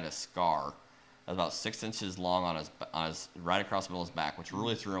actually had a scar that was about 6 inches long on his right across the middle of his back, which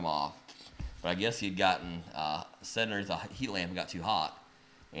really threw him off. But I guess he'd gotten set underneath a heat lamp and got too hot,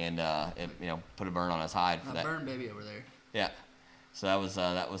 and it put a burn on his hide for that. Burn Baby over there. Yeah. So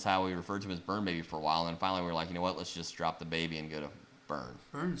that was how we referred to him as Burn Baby for a while, and then finally we were like, you know what, let's just drop the baby and go to Burn.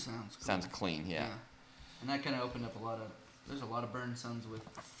 Burn sounds cool. Sounds clean, yeah. And that kind of opened up there's a lot of Burn sons with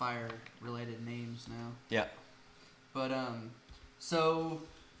fire-related names now. Yeah. But so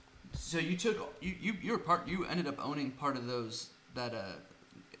you ended up owning part of those that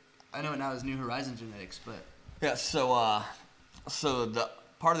I know it now as New Horizon Genetics, but Yeah. So the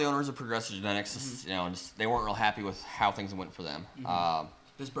part of the owners of Progressive Genetics, just, they weren't real happy with how things went for them.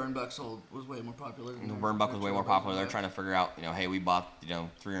 this Burn Buck was way more popular. The Burn Buck was way more popular. They're trying to figure out, hey, we bought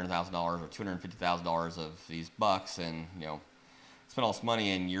 $300,000 or $250,000 of these bucks, and spent all this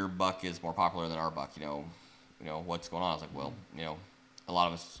money, and your buck is more popular than our buck. What's going on? I was like, well, a lot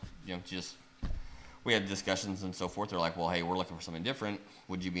of us, just we had discussions and so forth. They're like, well, hey, we're looking for something different.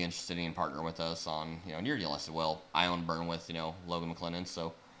 Would you be interested in partnering with us on your deal? I said, well, I own Burn with Logan McLennan,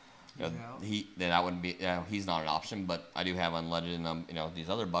 so that wouldn't be he's not an option, but I do have unleaded and these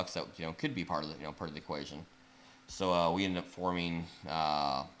other bucks that could be part of the equation. So we ended up forming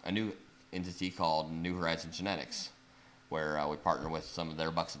a new entity called New Horizon Genetics, where we partner with some of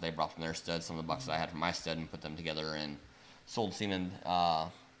their bucks that they brought from their stud, some of the bucks that I had from my stud, and put them together and sold semen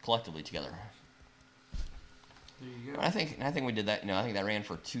collectively together. There you go. I think we did that. I think that ran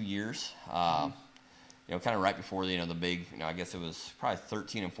for 2 years. Kind of right before the big. I guess it was probably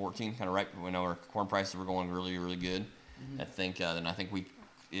 13 and 14. Kind of right when our corn prices were going really, really good. I think then we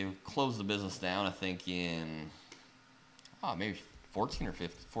closed the business down. I think in maybe 14 or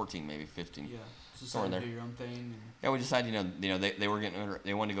 15, 14 maybe 15. Yeah. So decided to do your own thing. And yeah, we decided. They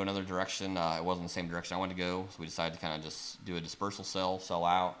wanted to go another direction. It wasn't the same direction I wanted to go, so we decided to kind of just do a dispersal sell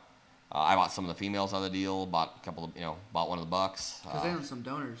out. I bought some of the females out of the deal. Bought a couple of, bought one of the bucks. Because they own some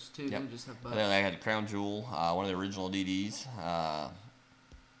donors too. Yep. They just have bucks. They had Crown Jewel, one of the original DDs. That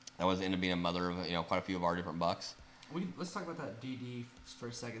ended up being a mother of quite a few of our different bucks. Let's talk about that DD for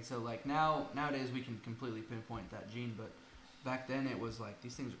a second. So like nowadays we can completely pinpoint that gene, but back then it was like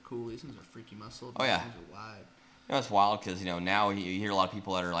these things are cool. These things are freaky muscle. Oh yeah. These things are wide. It's wild because now you hear a lot of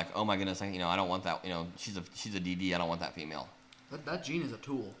people that are like, oh my goodness, I don't want that. She's a DD. I don't want that female. That gene is a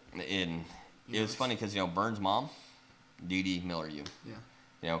tool. And it was funny because Burns' mom, DD Miller U.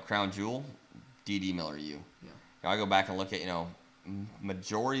 Yeah. Crown Jewel, DD Miller U. Yeah. I go back and look at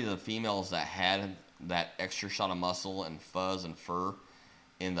majority of the females that had that extra shot of muscle and fuzz and fur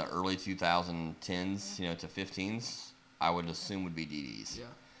in the early 2010s, to 15s, I would assume would be DDs.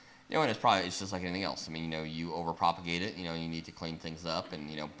 Yeah. And it's just like anything else. I mean, you overpropagate it. You need to clean things up, and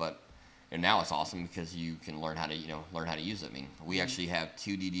but now it's awesome because you can learn how to use it. I mean, we actually have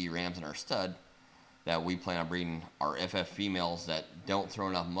 2 DD rams in our stud that we plan on breeding our FF females that don't throw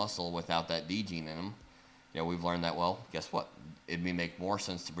enough muscle without that D gene in them. We've learned that. Well, guess what? It'd make more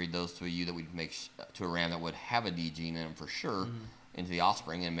sense to breed those to a ewe that we'd make to a ram that would have a D gene in them for sure into the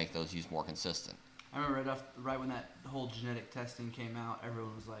offspring and make those ewes more consistent. I remember right when that whole genetic testing came out,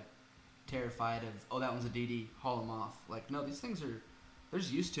 everyone was like terrified of, oh, that one's a DD, haul them off. Like, no, these things they're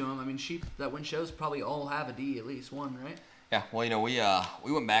just used to them. I mean, sheep that win shows probably all have a D, at least one, right? Yeah, well,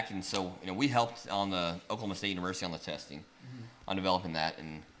 we went back, and so we helped on the Oklahoma State University on the testing, on developing that,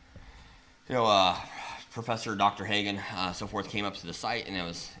 and Professor Dr. Hagen, so forth, came up to the site, and it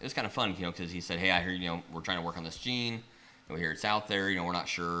was kind of fun, because he said, hey, I hear we're trying to work on this gene, and we hear it's out there, we're not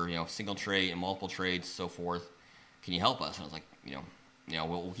sure, single trait and multiple traits, so forth. Can you help us? And I was like,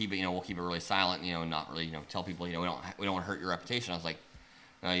 we'll keep it really silent, and not really tell people, we don't want to hurt your reputation. I was like,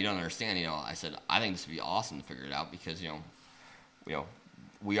 no, you don't understand. I said, I think this would be awesome to figure it out because,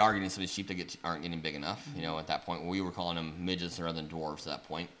 we are getting some of these sheep that aren't getting big enough. At that point, we were calling them midgets rather than dwarves at that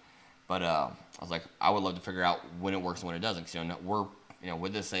point. But I was like, I would love to figure out when it works and when it doesn't. Because, we're,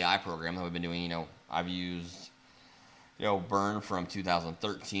 with this AI program that we've been doing, I've used, Burn from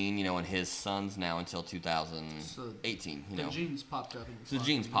 2013, and his sons now until 2018. The genes popped up. So the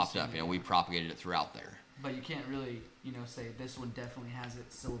genes popped up. We propagated it throughout there. But you can't really, say this one definitely has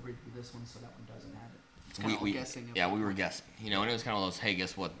it, so we'll breed with this one, so that one doesn't have it. It's kind of guessing. Yeah, we were guessing. And it was kind of those, hey,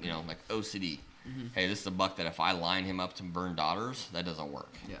 guess what? Like OCD. Mm-hmm. Hey, this is a buck that if I line him up to burn daughters, that doesn't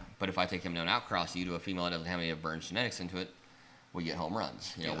work. Yeah. But if I take him to an outcross to a female that doesn't have any of Burns genetics into it, we get home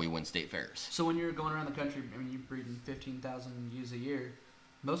runs. We win state fairs. So when you're going around the country, I mean, you're breeding 15,000 ewes a year.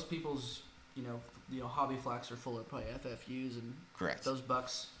 Most people's, hobby flocks are full of probably FFUs, and Correct. Those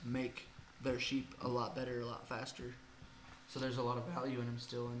bucks make their sheep a lot better, a lot faster. So there's a lot of value in them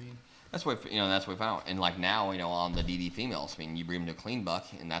still. I mean, that's what we found. And like now, on the DD females, I mean, you breed them to a clean buck,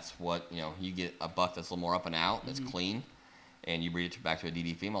 and that's what you get a buck that's a little more up and out, that's clean, and you breed it back to a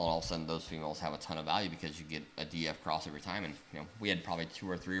DD female, and all of a sudden those females have a ton of value because you get a DF cross every time. And we had probably 2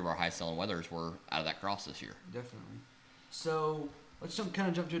 or 3 of our high selling wethers were out of that cross this year. Definitely. So let's jump to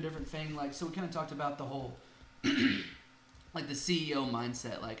a different thing. So we kind of talked about the whole like the CEO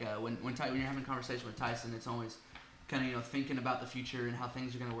mindset. Like when you're having a conversation with Tyson, it's always kind of thinking about the future and how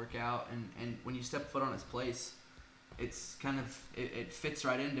things are going to work out. And when you step foot on his place, it's kind of it fits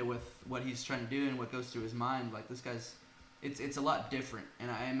right into with what he's trying to do and what goes through his mind. Like this guy's, it's a lot different. And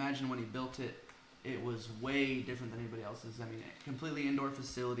I imagine when he built it, it was way different than anybody else's. I mean, completely indoor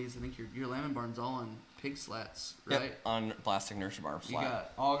facilities. I think your lambing barn's all on pig slats, right? Yep, on plastic nursery barn flat. You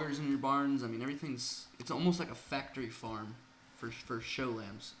got augers in your barns. I mean, it's almost like a factory farm for show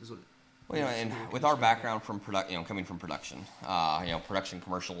lambs. Is what. Well, and with our background from coming from production, production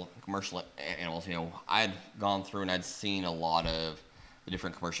commercial animals, I had gone through and I'd seen a lot of the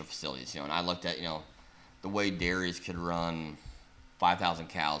different commercial facilities, and I looked at the way dairies could run 5,000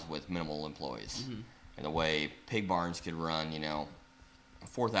 cows with minimal employees, and the way pig barns could run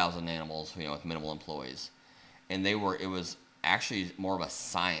 4,000 animals with minimal employees, and it was actually more of a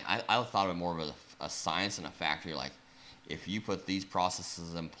science. I thought of it more of a science and a factory. Like if you put these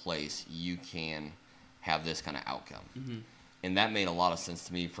processes in place, you can have this kind of outcome. And that made a lot of sense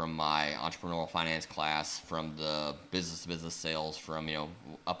to me from my entrepreneurial finance class, from the business to business sales, from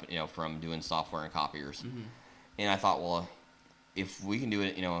from doing software and copiers. And I thought, well, if we can do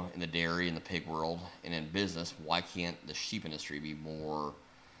it, in the dairy and the pig world and in business, why can't the sheep industry be more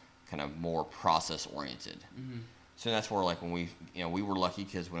process oriented? So that's where when we were lucky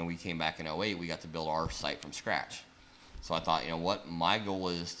because when we came back in 2008, we got to build our site from scratch. So I thought, what my goal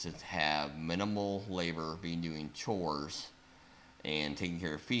is to have minimal labor being doing chores and taking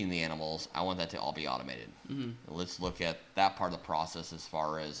care of feeding the animals. I want that to all be automated. Let's look at that part of the process as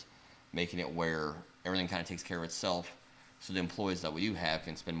far as making it where everything kind of takes care of itself, so the employees that we do have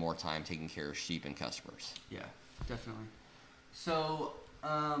can spend more time taking care of sheep and customers. Yeah, definitely. So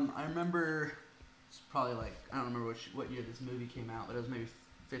I remember it's probably I don't remember what year this movie came out, but it was maybe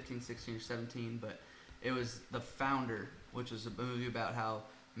 15, 16, or 17. But it was The Founder, which was a movie about how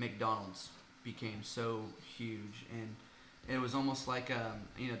McDonald's became so huge, and it was almost like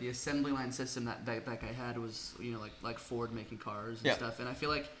the assembly line system that guy had was like Ford making cars and stuff. And I feel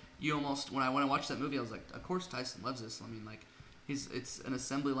like you almost when I watched that movie, I was like, of course Tyson loves this. I mean, it's an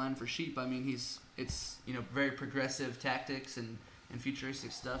assembly line for sheep. I mean, it's very progressive tactics and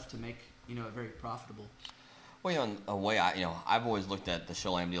futuristic stuff to make it very profitable. Well, in a way, I've always looked at the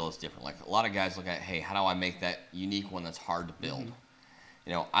show lamb deal as different. Like a lot of guys look at, hey, how do I make that unique one that's hard to build?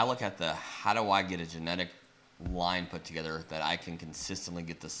 I look at how do I get a genetic line put together that I can consistently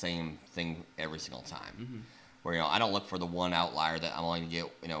get the same thing every single time. Where I don't look for the one outlier that I'm only going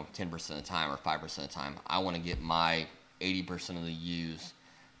to get 10% of the time or 5% of the time. I want to get my 80% of the ewes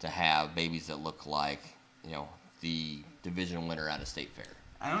to have babies that look like the division winner at a state fair.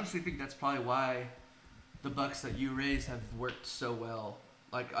 I honestly think that's probably why the bucks that you raise have worked so well.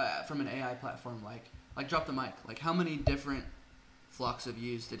 Like from an AI platform, like Drop the Mic. Like how many different flocks of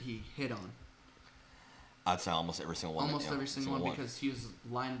ewes did he hit on? I'd say almost every single one. Almost every single one because he was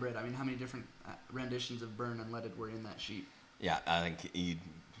line bred. I mean, how many different renditions of Burn Unleaded were in that sheep? Yeah, I think he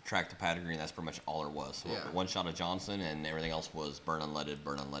tracked the pedigree, and that's pretty much all there was. So one shot of Johnson, and everything else was Burn Unleaded,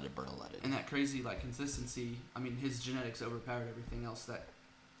 Burn Unleaded, Burn Unleaded. And that crazy consistency. I mean, his genetics overpowered everything else that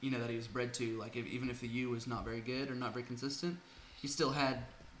that he was bred to. Like even if the ewe was not very good or not very consistent, he still had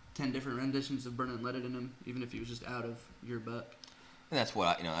 10 different renditions of Burn Unleaded in him, even if he was just out of your buck. And that's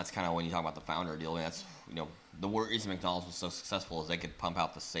what that's kind of when you talk about the founder deal. And that's the reason McDonald's was so successful is they could pump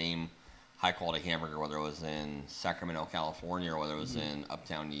out the same high quality hamburger whether it was in Sacramento, California, or whether it was in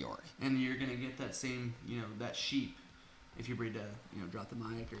Uptown New York. And you're gonna get that same that sheep if you breed to Drop the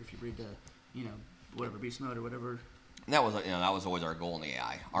Mic, or if you breed to whatever Beast Mode or whatever. And that was that was always our goal in the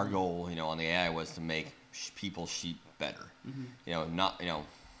AI. Our goal on the AI was to make people's sheep better.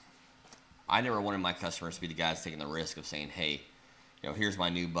 I never wanted my customers to be the guys taking the risk of saying, hey, here's my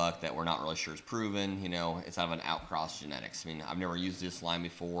new buck that we're not really sure is proven. It's out of an outcross genetics. I mean, I've never used this line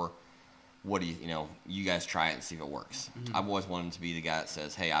before, what do you guys try it and see if it works. Mm-hmm. I've always wanted to be the guy that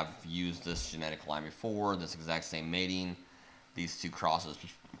says, hey, I've used this genetic line before, this exact same mating, these two crosses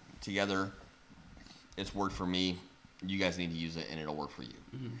together. It's worked for me. You guys need to use it, and it'll work for you.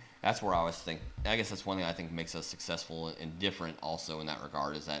 Mm-hmm. That's where I always think. I guess that's one thing I think makes us successful and different. Also in that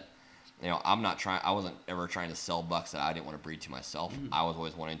regard is that, I wasn't ever trying to sell bucks that I didn't want to breed to myself. Mm-hmm. I was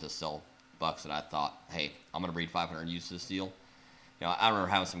always wanting to sell bucks that I thought, hey, I'm going to breed 500 use this deal. I remember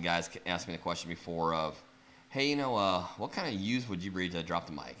having some guys ask me the question before of, hey, what kind of ewes would you breed to drop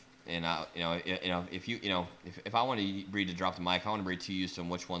the mic? And if I want to breed to drop the mic, I want to breed 2 ewes to them.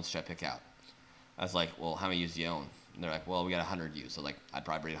 Which ones should I pick out? I was like, well, how many ewes do you own? And they're like, well, we got 100 ewes. So I'd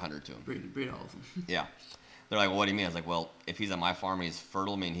probably breed 100 to them. Breed all of them. Yeah. They're like, well, what do you mean? I was like, well, if he's on my farm and he's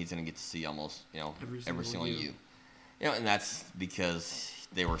fertile, he's going to get to see almost, every single ewe. And that's because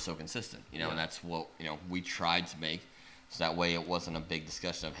they were so consistent, and that's what, we tried to make. So that way it wasn't a big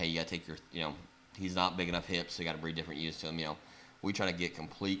discussion of, hey, you got to take your, he's not big enough hips, so you got to breed different ewes to him. We try to get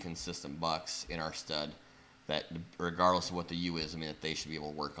complete consistent bucks in our stud that regardless of what the ewe is, that they should be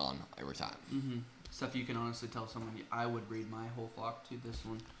able to work on every time. Mm-hmm. Stuff you can honestly tell someone, I would breed my whole flock to this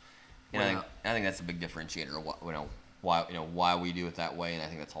one. And I think that's a big differentiator of why we do it that way, and I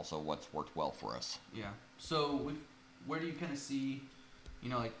think that's also what's worked well for us. Yeah. So where do you kind of see,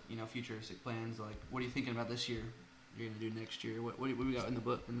 futuristic plans? Like, what are you thinking about this year? You're gonna do next year? What do we got in the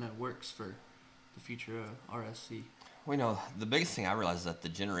book and that works for the future of RSC? Well, the biggest thing I realize is that the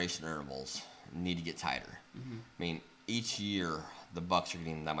generation intervals need to get tighter. Mm-hmm. Each year the bucks are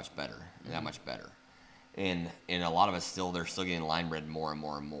getting that much better and that much better, and a lot of us they're still getting line bred more and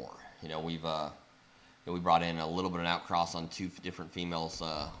more and more. We brought in a little bit of an outcross on 2 different females.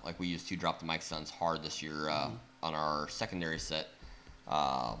 Like we used 2 drop the mic sons hard this year on our secondary set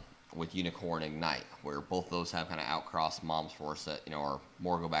with Unicorn and Ignite, where both those have kind of outcross moms for us that are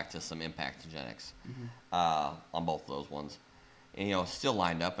more go back to some impact genetics on both of those ones. And still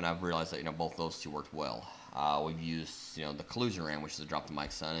lined up, and I've realized that both those 2 worked well. We've used the Collusion Ram, which is a drop the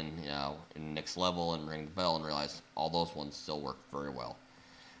mic son, and in Next Level and Ring the Bell, and realized all those ones still work very well.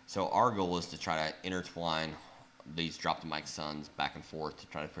 So our goal is to try to intertwine these drop the mic sons back and forth to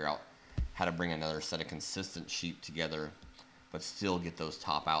try to figure out how to bring another set of consistent sheep together, but still get those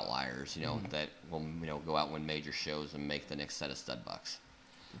top outliers, that will go out and win major shows and make the next set of stud bucks.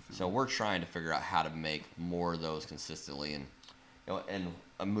 Definitely. So we're trying to figure out how to make more of those consistently and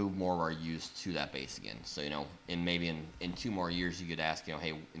move more of our ewes to that base again. So in 2 more years you could ask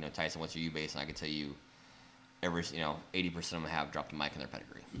hey Tyson, what's your ewe base, and I could tell you every 80% of them have dropped a mic in their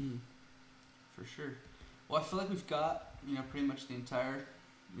pedigree. For sure. Well, I feel like we've got pretty much the entire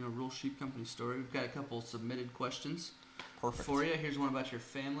Rural Sheep Company story. We've got a couple submitted questions. Perfect. For you. Here's one about your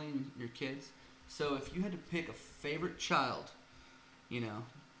family and your kids. So if you had to pick a favorite child,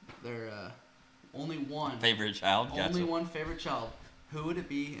 there only one favorite child. Only one favorite child. Who would it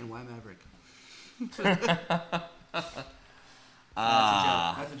be, and why Maverick?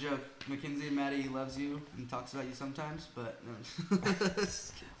 That's a joke. Mackenzie and Maddie loves you and talks about you sometimes, but no.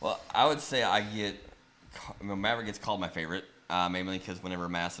 Well, I would say Maverick gets called my favorite, mainly because whenever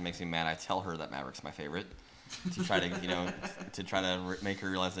Madison makes me mad, I tell her that Maverick's my favorite to try to make her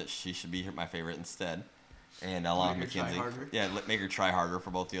realize that she should be my favorite instead. And along with Mackenzie, make her try harder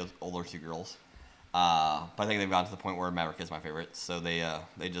for both the older 2 girls. But I think they've gotten to the point where Maverick is my favorite, so they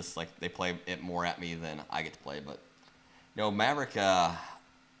just they play it more at me than I get to play. But Maverick,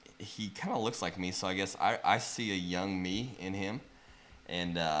 he kind of looks like me, so I guess I see a young me in him,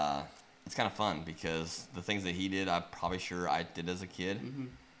 and it's kind of fun because the things that he did, I'm probably sure I did as a kid. Mm-hmm.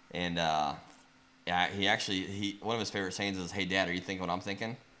 And he one of his favorite sayings is, "Hey Dad, are you thinking what I'm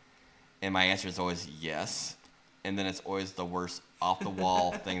thinking?" And my answer is always yes. And then it's always the worst off the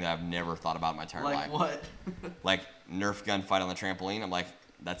wall thing that I've never thought about in my entire life. Like what? Like Nerf gun fight on the trampoline. I'm like,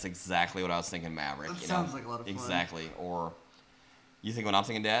 that's exactly what I was thinking, Maverick. That sounds like a lot of fun. Exactly. Or, you think what I'm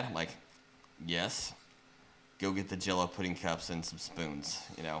thinking, Dad? I'm like, yes. Go get the Jell-O pudding cups and some spoons.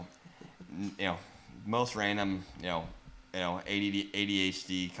 Most random,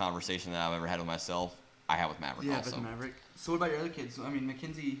 ADHD conversation that I've ever had with myself, I have with Maverick also. Yeah, with Maverick. So what about your other kids? I mean,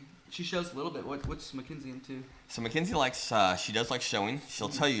 Mackenzie, she shows a little bit. What's Mackenzie into? So Mackenzie she does like showing. She'll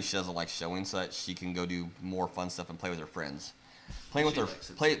tell you she doesn't like showing so that she can go do more fun stuff and play with her friends. Playing with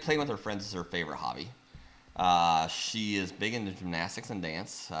her friends is her favorite hobby. She is big into gymnastics and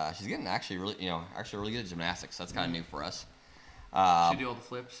dance. She's getting actually really good at gymnastics. That's kind of new for us. She do all the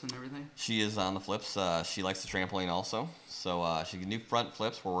flips and everything? She is on the flips. She likes the trampoline also. So she can do front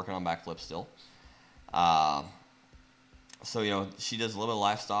flips. We're working on back flips still. So she does a little bit of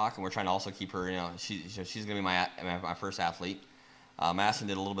livestock, and we're trying to also keep her. She's going to be my first athlete. Madison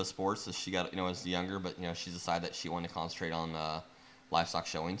did a little bit of sports as she got, as younger, but, she's decided that she wanted to concentrate on livestock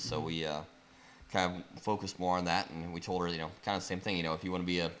showing. So we kind of focused more on that, and we told her, kind of the same thing. If you want to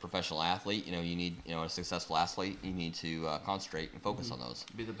be a professional athlete, you need, a successful athlete, you need to concentrate and focus on those.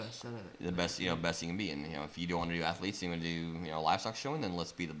 Be the best at it. The best, best you can be. And, if you don't want to do athletes, you want to do, livestock showing, then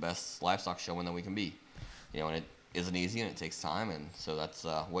let's be the best livestock showing that we can be. And it isn't easy, and it takes time, and so that's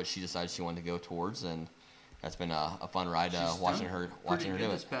what she decided she wanted to go towards, and that's been a fun ride watching her do it.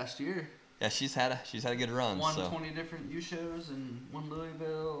 This past year. Yeah, she's had a good run. Won so. 20 different U shows and won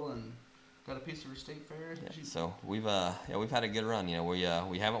Louisville and got a piece of her state fair. Yeah, so we've had a good run.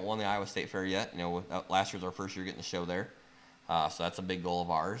 We haven't won the Iowa State Fair yet. Last year's our first year getting the show there, so that's a big goal of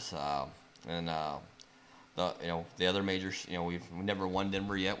ours. And the other majors, we've never won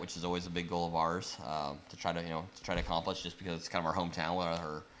Denver yet, which is always a big goal of ours to try to accomplish, just because it's kind of our hometown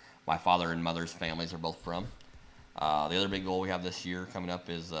where my father and mother's families are both from. The other big goal we have this year coming up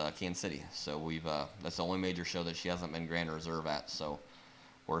is Kansas City. So that's the only major show that she hasn't been Grand Reserve at. So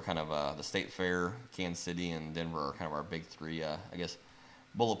we're kind of the State Fair, Kansas City, and Denver are kind of our big three, I guess,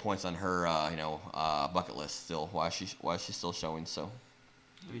 bullet points on her bucket list still. Why she's still showing. So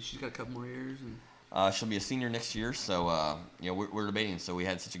I mean, she's got a couple more years and. She'll be a senior next year, so we're debating. So we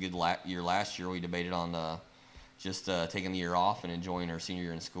had such a good year last year. We debated on just taking the year off and enjoying her senior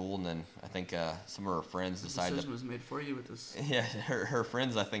year in school, and then I think some of her friends decided. The decision was made for you with this. Yeah, her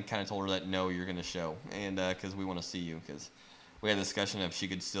friends I think kind of told her that no, you're going to show, and because we want to see you, because we had a discussion if she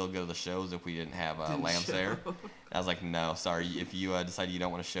could still go to the shows if we didn't have lambs there. I was like, no, sorry. If you decide you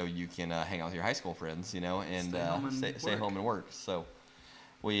don't want to show, you can hang out with your high school friends, and stay home and work. So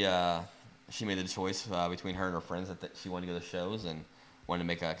we. She made the choice between her and her friends that she wanted to go to the shows and wanted to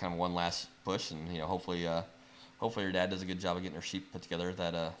make a kind of one last push, and hopefully her dad does a good job of getting her sheep put together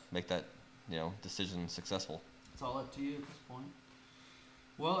that make that decision successful. It's all up to you at this point.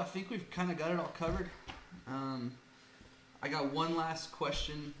 Well, I think we've kind of got it all covered. I got one last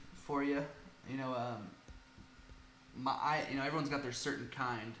question for you. Everyone's got their certain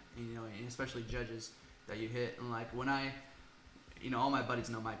kind, especially judges that you hit, and like when I. All my buddies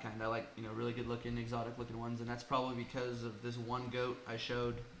know my kind. I like, really good looking, exotic looking ones. And that's probably because of this one goat I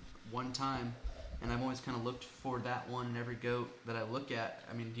showed one time. And I've always kind of looked for that one in every goat that I look at.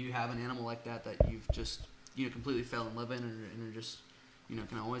 I mean, do you have an animal like that you've just, completely fell in love in and are just, kind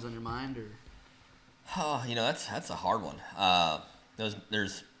of always on your mind? Or? Oh, that's a hard one. There's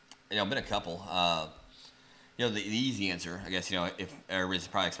been a couple. The easy answer, I guess, if everybody's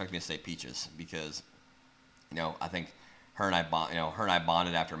probably expecting me to say peaches because, I think her and I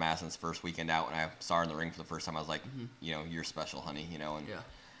bonded after Madison's first weekend out. When I saw her in the ring for the first time, I was like, you're special, honey, and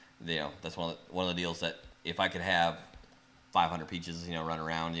that's one of the deals that if I could have 500 peaches, run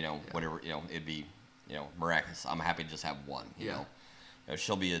around, whatever, it'd be, miraculous. I'm happy to just have one, you know.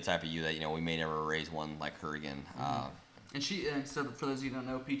 She'll be the type of ewe that, we may never raise one like her again. And so for those of you who don't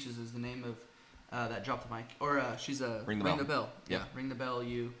know, Peaches is the name of that Drop the Mic, or she's a Ring the Bell. Yeah, Yep. Ring the Bell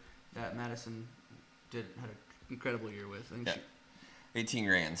ewe that Madison had an incredible year with. I think 18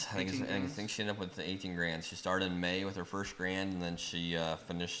 grands. I think she ended up with 18 grands. She started in May with her first grand, and then she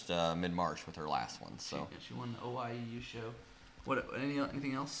finished mid-March with her last one. So she won the OIEU show. What?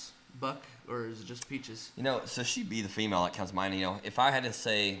 Anything else, Buck, or is it just Peaches? So she'd be the female that comes to mind. If I had to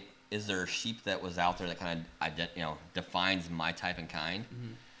say, is there a sheep that was out there that kind of defines my type and kind?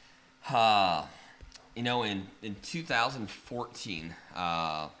 In 2014.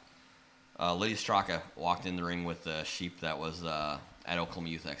 Lydia Straka walked in the ring with a sheep that was at Oklahoma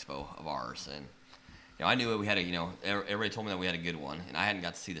Youth Expo of ours, and I knew we had everybody told me that we had a good one, and I hadn't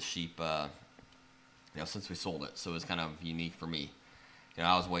got to see the sheep since we sold it, so it was kind of unique for me.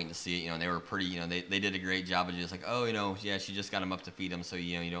 I was waiting to see it, and they were pretty, they did a great job of just like, she just got them up to feed them, so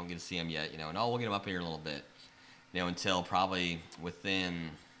you don't get to see them yet, and we'll get them up here in a little bit, until probably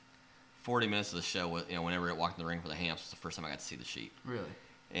within 40 minutes of the show, whenever it walked in the ring for the Hamps, was the first time I got to see the sheep. Really?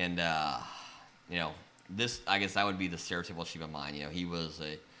 And, this, I guess that would be the stereotypical sheep of mine. He was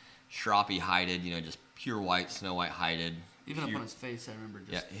a shroppy hided, just pure white, snow white hided. Even up on his face, I remember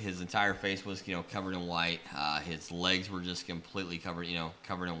just. Yeah, his entire face was, covered in white. His legs were just completely covered,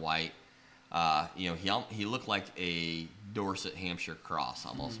 covered in white. He looked like a Dorset Hampshire cross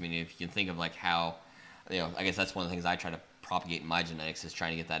almost. Mm-hmm. I mean, if you can think of like how, I guess that's one of the things I try to propagate in my genetics is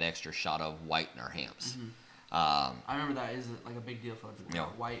trying to get that extra shot of white in our Hamps. Mm-hmm. I remember that is like a big deal for people.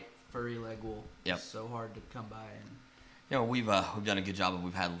 White furry leg wool. Yep. It's so hard to come by. And we've done a good job of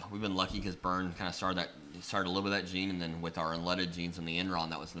we've been lucky because Byrne kind of started a little bit of that gene, and then with our unleaded genes and the Enron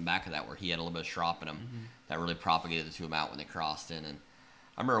that was in the back of that, where he had a little bit of shrop in him, that really propagated the two of them out when they crossed in. And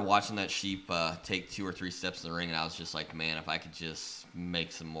remember watching that sheep take 2 or 3 steps in the ring, and I was just like, man, if I could just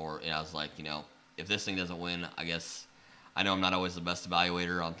make some more. And I was like, if this thing doesn't win, I guess I know I'm not always the best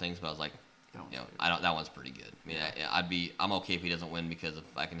evaluator on things, but I was like, that one's pretty good. I mean, I'm okay if he doesn't win, because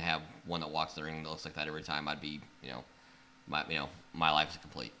if I can have one that walks the ring that looks like that every time, I'd be, my life is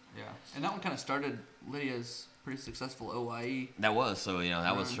complete. Yeah, and that one kind of started Lydia's pretty successful OYE. That was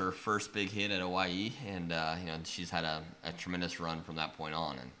that was her first big hit at OYE, and she's had a tremendous run from that point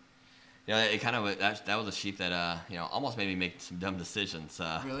on, and it kind of that was a sheep that almost made me make some dumb decisions.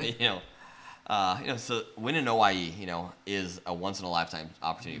 Really? So winning OYE, is a once in a lifetime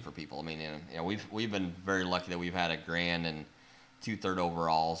opportunity for people. I mean, we've been very lucky that we've had a grand and 2/3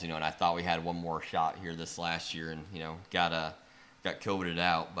 overalls, and I thought we had one more shot here this last year, and got COVIDed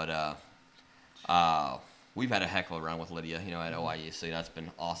out, but we've had a heck of a run with Lydia, at OYE, so that's been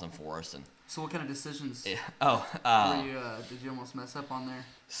awesome for us. And so, what kind of decisions? Did you almost mess up on there?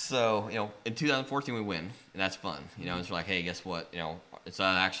 So in 2014 we win, and that's fun. It's like, hey, guess what? It's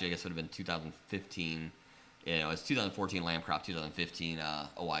actually, I guess it would have been 2015. It's 2014 lamb crop, 2015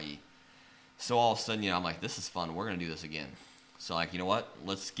 OYE. So all of a sudden, I'm like, this is fun. We're gonna do this again. So like, you know what?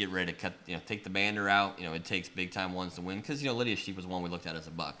 Let's get ready to cut. Take the bander out. It takes big time ones to win, because Lydia's sheep was one we looked at as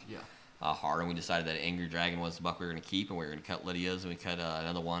a buck. Yeah. Hard, and we decided that Angry Dragon was the buck we were going to keep, and we were going to cut Lydia's, and we cut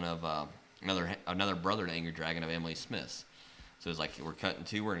another one of another brother to Angry Dragon of Emily Smith's. So it was like, we're cutting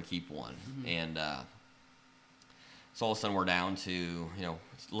 2, we're going to keep 1, and so all of a sudden we're down to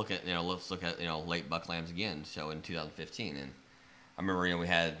let's look at late buck lambs again. So in 2015, and I remember we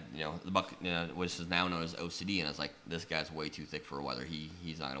had the buck which is now known as OCD, and I was like, this guy's way too thick for a weather.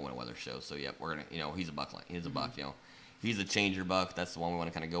 He's not going to win a weather show. So yeah, we're gonna he's a buck lamb. He's a buck. He's a changer buck. That's the one we want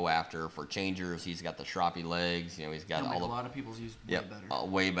to kind of go after for changers. He's got the shroppy legs. He's got a lot of people's use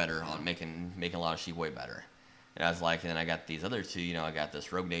way better on making a lot of sheep way better. And I was like, and then I got these other 2. I got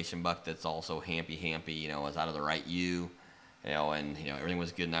this Rogue Nation buck that's also hampy. Was out of the right U. And everything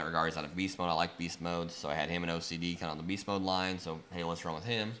was good in that regard. He's out of beast mode. I like beast mode, so I had him in OCD kind of on the beast mode line. So hey, let's run with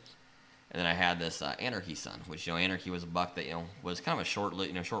him. And then I had this Anarchy son, which Anarchy was a buck that was kind of a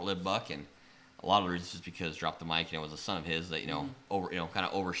short-lived buck, and a lot of the reasons just because Drop the Mic, was a son of his that kind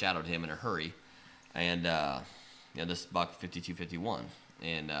of overshadowed him in a hurry, and this buck 52-51,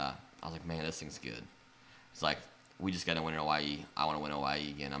 and I was like, man, this thing's good. It's like, we just got to win an OYE. I want to win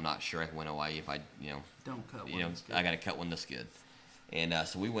OYE again. I'm not sure I can win OYE if I don't cut one. I got to cut one this good, and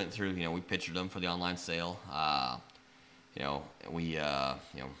so we went through. We pictured them for the online sale. We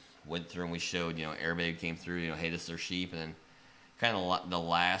went through and we showed. Airbabe came through. Hey, this is their sheep, and then kind of the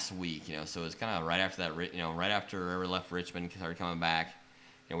last week, so it was kind of right after that, right after we left Richmond, started coming back,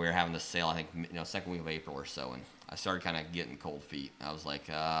 we were having the sale, I think, second week of April or so, and I started kind of getting cold feet. I was like,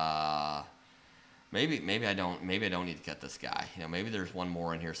 maybe I don't need to cut this guy. Maybe there's one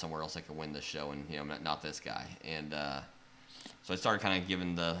more in here somewhere else that could win this show, and not this guy. And so I started kind of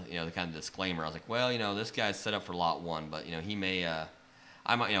giving the the kind of disclaimer. I was like, well, this guy's set up for lot 1, but he may.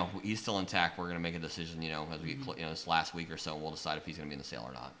 I might, he's still intact. We're going to make a decision, as we get, this last week or so, and we'll decide if he's going to be in the sale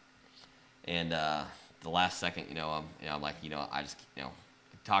or not. And the last second, I'm like, I just,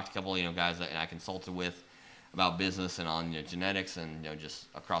 talked to a couple, guys that I consulted with about business and on genetics and just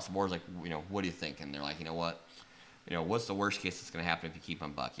across the board. Like, what do you think? And they're like, what's the worst case that's going to happen if you keep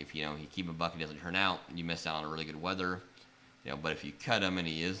him buck? If you keep him buck, he doesn't turn out, and you miss out on a really good weather. But if you cut him and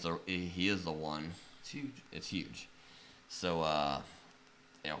he is the one, it's huge. It's huge. So.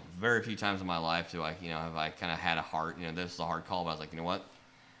 Very few times in my life do I, have I kind of had a heart, this is a hard call, but I was like, what?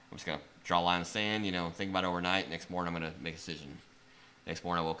 I'm just going to draw a line in the sand, think about it overnight. Next morning, I'm going to make a decision. Next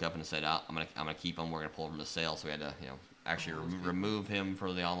morning, I woke up and said, I'm going to keep him. We're going to pull him from the sale. So we had to, actually remove him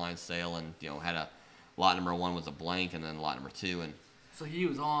for the online sale, and, had a lot number 1 was a blank, and then lot number 2. And so he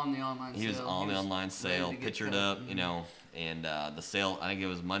was on the online sale. He was on the online sale, pictured up, and the sale, I think it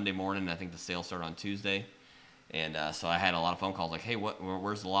was Monday morning. I think the sale started on Tuesday. And so I had a lot of phone calls like, hey,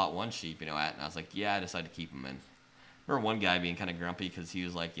 where's the lot 1 sheep, at? And I was like, yeah, I decided to keep him in. I remember one guy being kind of grumpy because he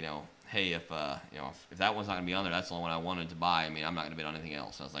was like, hey, if that one's not going to be on there, that's the only one I wanted to buy. I mean, I'm not going to bid on anything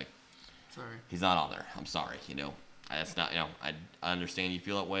else. I was like, sorry. He's not on there. I'm sorry, That's not, I understand you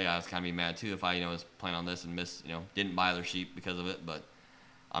feel that way. I was kind of be mad too if I, was planning on this and didn't buy their sheep because of it. But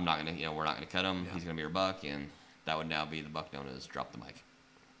I'm not going to, we're not going to cut him. Yeah. He's going to be our buck. And that would now be the buck known as Drop the Mic.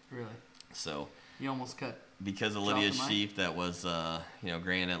 Really? So. You almost cut. Because of Lydia's sheep that was,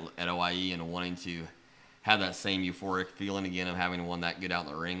 grand at OYE and wanting to have that same euphoric feeling again of having won that good out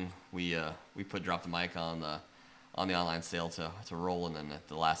in the ring, we put Drop the Mic on the online sale to roll, and then at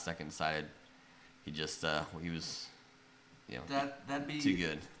the last second decided he just he was, that'd be too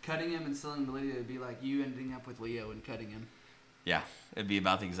good. Cutting him and selling to Lydia would be like you ending up with Leo and cutting him. Yeah, it'd be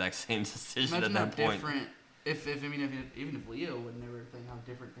about the exact same decision Imagine at how that point. different. Even if Leo would never think how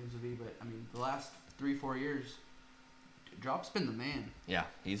different things would be, but I mean, the last 3-4 years, Drop's been the man. Yeah,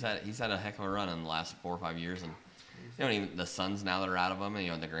 he's had a heck of a run in the last 4 or 5 years, and even the sons now that are out of him,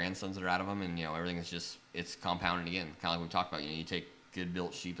 and the grandsons that are out of him, and everything is just it's compounded again. Kind of like we talked about. You take good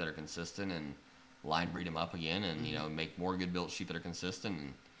built sheep that are consistent and line breed them up again, and make more good built sheep that are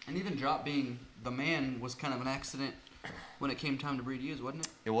consistent. And even Drop being the man was kind of an accident when it came time to breed ewes, wasn't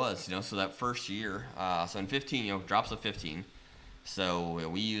it? It was, so that first year, so in 15, Drop's a 15, so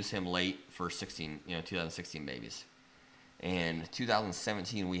we used him late for 16, 2016 babies. And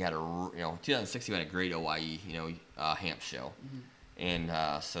 2017 we had 2016 we had a great OYE, Hamp show, and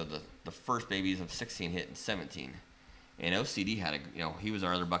so the first babies of 16 hit in 17, and OCD had he was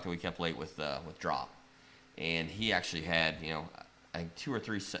our other buck that we kept late with Drop, and he actually had I think 2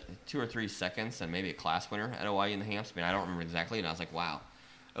 or 3 seconds and maybe a class winner at OYE in the Hamps. I mean, I don't remember exactly, and I was like, wow,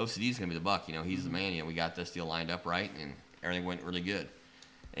 OCD's gonna be the buck. He's the man. We got this deal lined up right, and everything went really good,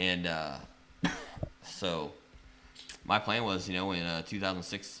 and so. My plan was, in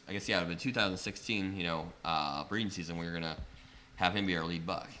 2006, I guess, it would have been 2016, breeding season, we were going to have him be our lead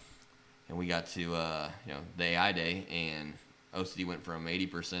buck. And we got to, the AI day, and OCD went from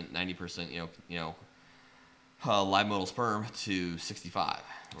 80%, 90%, live modal sperm to 65.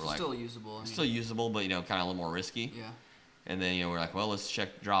 We're Still usable. Still usable, but, kind of a little more risky. Yeah. And then, we're like, well, let's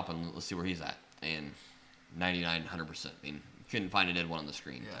check Drop and let's see where he's at. And 99, 100%. I mean, couldn't find a dead one on the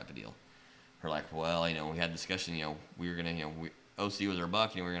screen type of deal. We're like, well, we had a discussion, we were going to, OC was our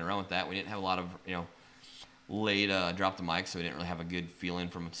buck, we were going to run with that. We didn't have a lot of, late drop the mic, so we didn't really have a good feeling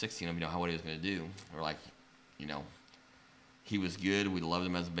from 16 of, what he was going to do. We're like, he was good. We loved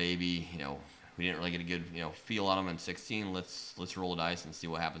him as a baby. We didn't really get a good, feel on him in 16. Let's roll the dice and see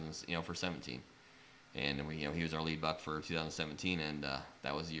what happens, for 17. And we, he was our lead buck for 2017, and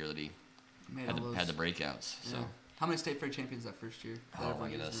that was the year that he had the breakouts. Yeah. So how many state fair champions that first year? Oh my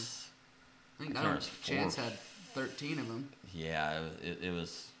goodness. I think Chance had 13 of them. Yeah, it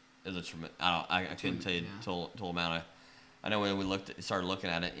was a tremendous. I couldn't tell you total amount. I know when we started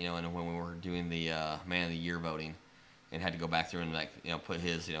looking at it, and when we were doing the man of the year voting, and had to go back through and put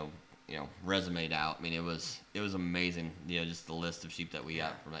his resume out. I mean, it was amazing. Just the list of sheep that we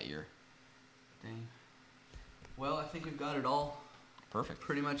got from that year. Dang. Well, I think we've got it all. Perfect.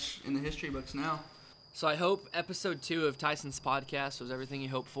 Pretty much in the history books now. So I hope episode 2 of Tyson's podcast was everything you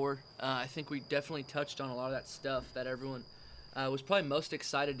hoped for. I think we definitely touched on a lot of that stuff that everyone was probably most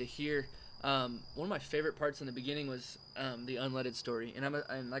excited to hear. One of my favorite parts in the beginning was the unleaded story.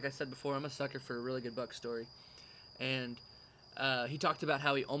 And like I said before, I'm a sucker for a really good buck story. And he talked about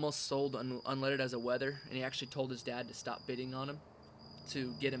how he almost sold unleaded as a wether, and he actually told his dad to stop bidding on him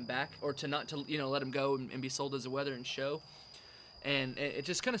to get him back, or to not to let him go and be sold as a wether and show. And it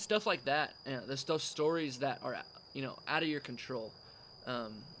just kind of stuff like that. There's those stories that are, out of your control,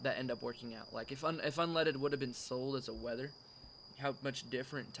 that end up working out. Like if unleaded would have been sold as a wether, how much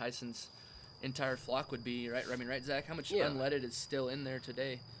different Tyson's entire flock would be, right? I mean, right, Zach? How much unleaded is still in there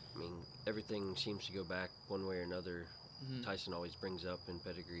today? I mean, everything seems to go back one way or another. Mm-hmm. Tyson always brings up in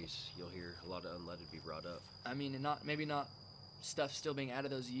pedigrees, you'll hear a lot of unleaded be brought up. I mean, and maybe not stuff still being out of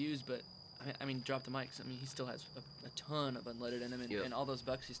those ewes, but I mean, drop the mics. I mean, he still has a ton of unleaded in him, and all those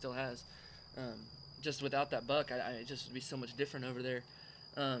bucks he still has. Just without that buck, it just would be so much different over there.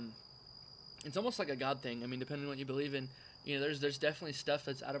 It's almost like a God thing. I mean, depending on what you believe in, there's definitely stuff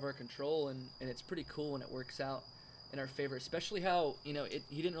that's out of our control, and it's pretty cool when it works out in our favor. Especially how he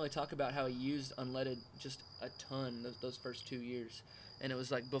didn't really talk about how he used unleaded just a ton those first 2 years, and it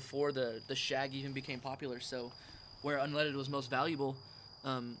was like before the shag even became popular. So where unleaded was most valuable,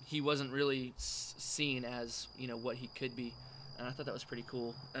 he wasn't really seen as what he could be, and I thought that was pretty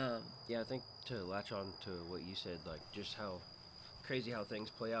cool. Yeah, I think to latch on to what you said, like just how crazy how things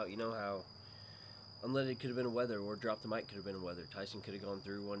play out. How unleaded could have been a wether, or drop the mic could have been a wether. Tyson could have gone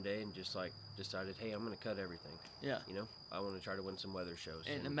through one day and just decided, hey, I'm going to cut everything. Yeah. I want to try to win some weather shows.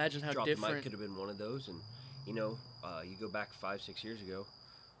 And imagine how drop different. The mic could have been one of those, and you go back 5-6 years ago,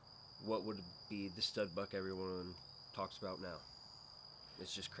 what would be the stud buck everyone talks about now?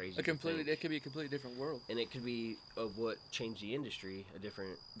 It's just crazy. It could be a completely different world, and it could be of what changed the industry,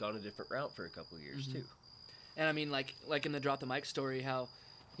 gone a different route for a couple of years too. And I mean, like in the drop the mic story, how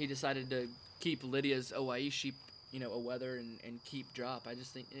he decided to keep Lydia's OYE sheep, a wether, and keep drop. I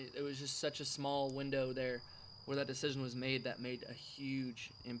just think it was just such a small window there where that decision was made that made a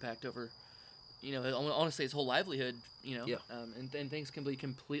huge impact over, honestly, his whole livelihood. And things can be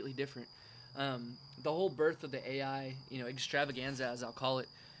completely different. The whole birth of the AI, extravaganza, as I'll call it,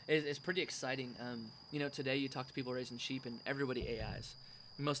 It's pretty exciting. Today you talk to people raising sheep, and everybody AIs.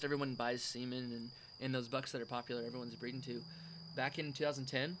 Most everyone buys semen, and those bucks that are popular, everyone's breeding to. Back in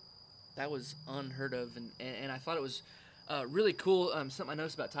 2010, that was unheard of, and I thought it was really cool. Something I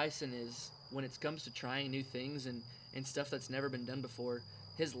noticed about Tyson is when it comes to trying new things and stuff that's never been done before,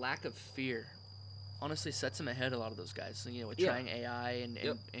 his lack of fear honestly sets him ahead of a lot of those guys. So, with trying AI and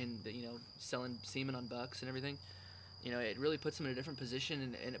selling semen on bucks and everything, it really puts him in a different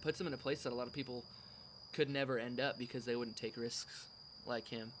position, and it puts him in a place that a lot of people could never end up because they wouldn't take risks like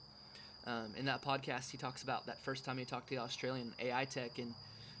him. In that podcast, he talks about that first time he talked to the Australian AI tech, and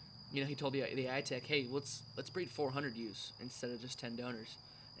he told the AI tech, "Hey, let's breed 400 ewes instead of just 10 donors,"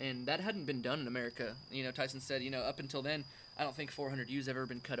 and that hadn't been done in America. Tyson said, up until then, I don't think 400 ewes ever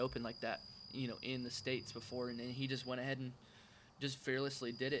been cut open like that, in the States before, and he just went ahead and just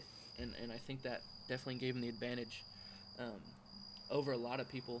fearlessly did it, and I think that definitely gave him the advantage over a lot of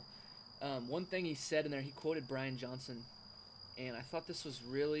people. One thing he said in there, he quoted Brian Johnson, and I thought this was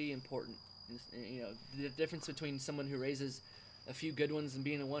really important. The difference between someone who raises a few good ones and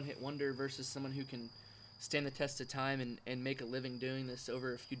being a one-hit wonder versus someone who can stand the test of time and make a living doing this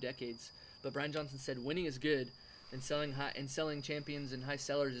over a few decades. But Brian Johnson said, winning is good, and selling champions and high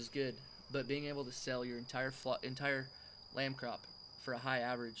sellers is good, but being able to sell your entire lamb crop for a high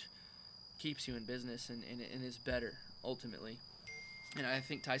average keeps you in business and is better ultimately. And I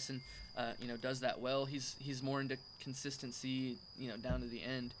think Tyson, does that well. He's more into consistency, down to the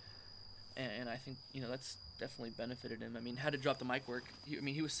end, and I think that's definitely benefited him. I mean, how to drop the mic work?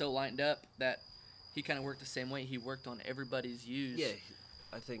 He was so lined up that he kind of worked the same way. He worked on everybody's ewes. Yeah,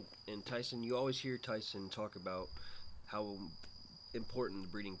 I think in Tyson, you always hear Tyson talk about how important the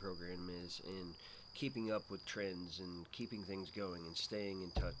breeding program is in keeping up with trends and keeping things going and staying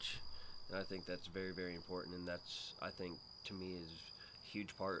in touch. And I think that's very, very important, and that's, I think, to me, is a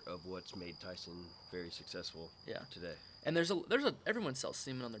huge part of what's made Tyson very successful today. And everyone sells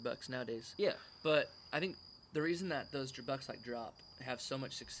semen on their bucks nowadays. Yeah. But I think the reason that those bucks like Drop have so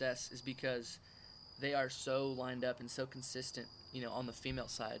much success is because they are so lined up and so consistent, on the female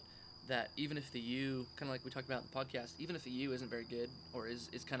side, that even if the ewe, kind of like we talked about in the podcast, even if the ewe isn't very good or is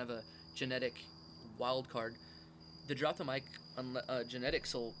kind of a genetic wild card, the Drop the Mic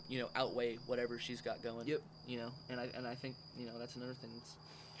genetics will outweigh whatever she's got going. Yep. And I think that's another thing that's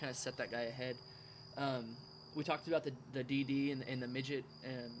kind of set that guy ahead. We talked about the DD and the midget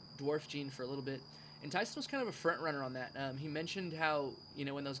and dwarf gene for a little bit, and Tyson was kind of a front runner on that. He mentioned how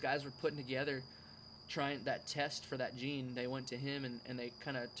when those guys were putting together, trying that test for that gene, they went to him and they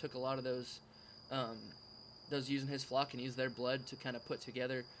kind of took a lot of those using his flock and used their blood to kind of put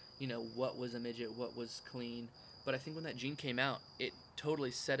together what was a midget, what was clean. But I think when that gene came out, it totally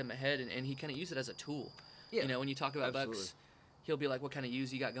set him ahead, and he kind of used it as a tool. Yeah, when you talk about absolutely. bucks, he'll be like, what kind of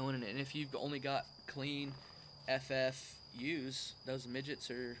ewes you got going? And if you've only got clean FF ewes, those midgets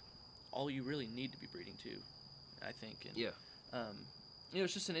are all you really need to be breeding to, I think. And,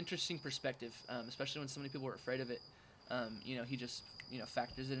 it's just an interesting perspective, especially when so many people were afraid of it. He just,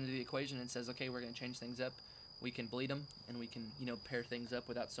 factors it into the equation and says, okay, we're going to change things up. We can bleed them, and we can, pair things up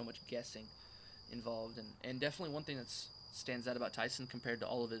without so much guessing involved. And definitely one thing that stands out about Tyson compared to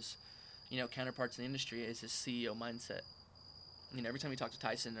all of his, counterparts in the industry is his CEO mindset. Every time you talk to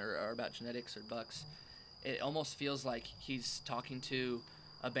Tyson or about genetics or bucks, it almost feels like he's talking to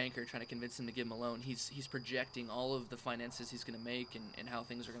a banker trying to convince him to give him a loan. He's projecting all of the finances he's going to make and how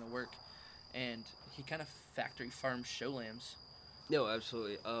things are going to work. And he kind of factory farms show lambs. No,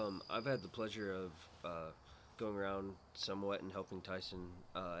 absolutely. I've had the pleasure of going around somewhat and helping Tyson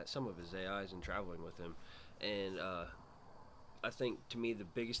at some of his AIs and traveling with him. And I think, to me, the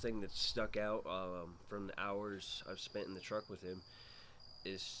biggest thing that stuck out from the hours I've spent in the truck with him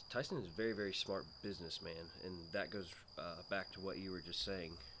is Tyson is a very, very smart businessman, and that goes back to what you were just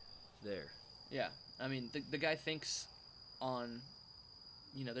saying there. Yeah, I mean, the guy thinks on,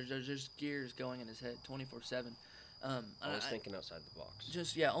 there's just gears going in his head 24/7. Always thinking outside the box.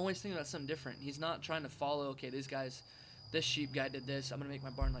 Always thinking about something different. He's not trying to follow, okay, these guys, this sheep guy did this, I'm going to make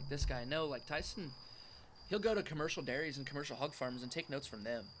my barn like this guy. No, like Tyson, he'll go to commercial dairies and commercial hog farms and take notes from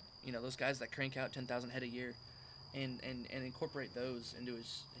them. Those guys that crank out 10,000 head a year. And incorporate those into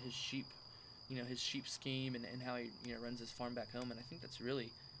his sheep, his sheep scheme and how he runs his farm back home. And I think that's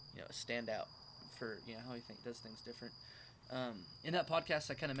really a standout for how he does things different. In that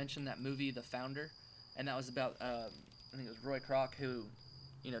podcast, I kind of mentioned that movie, The Founder, and that was about I think it was Roy Kroc who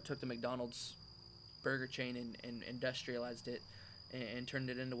took the McDonald's burger chain and industrialized it and turned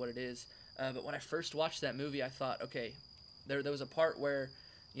it into what it is. But when I first watched that movie, I thought, okay, there was a part where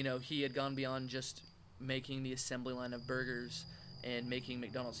he had gone beyond just making the assembly line of burgers and making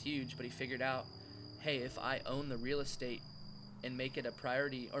McDonald's huge, but he figured out, hey, if I own the real estate and make it a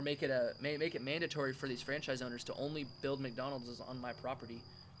priority, or make it mandatory for these franchise owners to only build McDonald's on my property,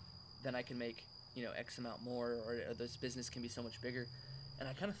 then I can make, X amount more, or this business can be so much bigger. And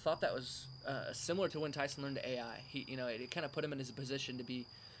I kind of thought that was similar to when Tyson learned AI. It kind of put him in his position to be,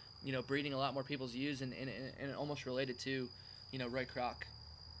 breeding a lot more people's ewes, and almost related to, Roy Kroc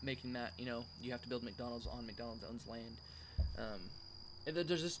making that, you have to build McDonald's on McDonald's owns land.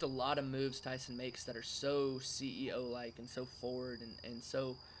 There's just a lot of moves Tyson makes that are so CEO-like and so forward and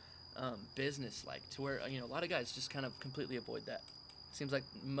so business-like, to where, a lot of guys just kind of completely avoid that. It seems like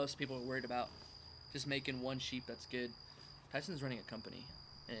most people are worried about just making one sheep that's good. Tyson's running a company,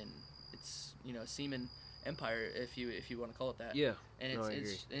 and it's, a semen empire, if you want to call it that. Yeah. And I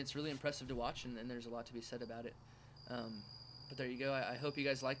agree. it's really impressive to watch, and there's a lot to be said about it. But there you go. I hope you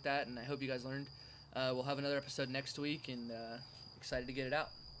guys liked that, and I hope you guys learned. We'll have another episode next week, and excited to get it out.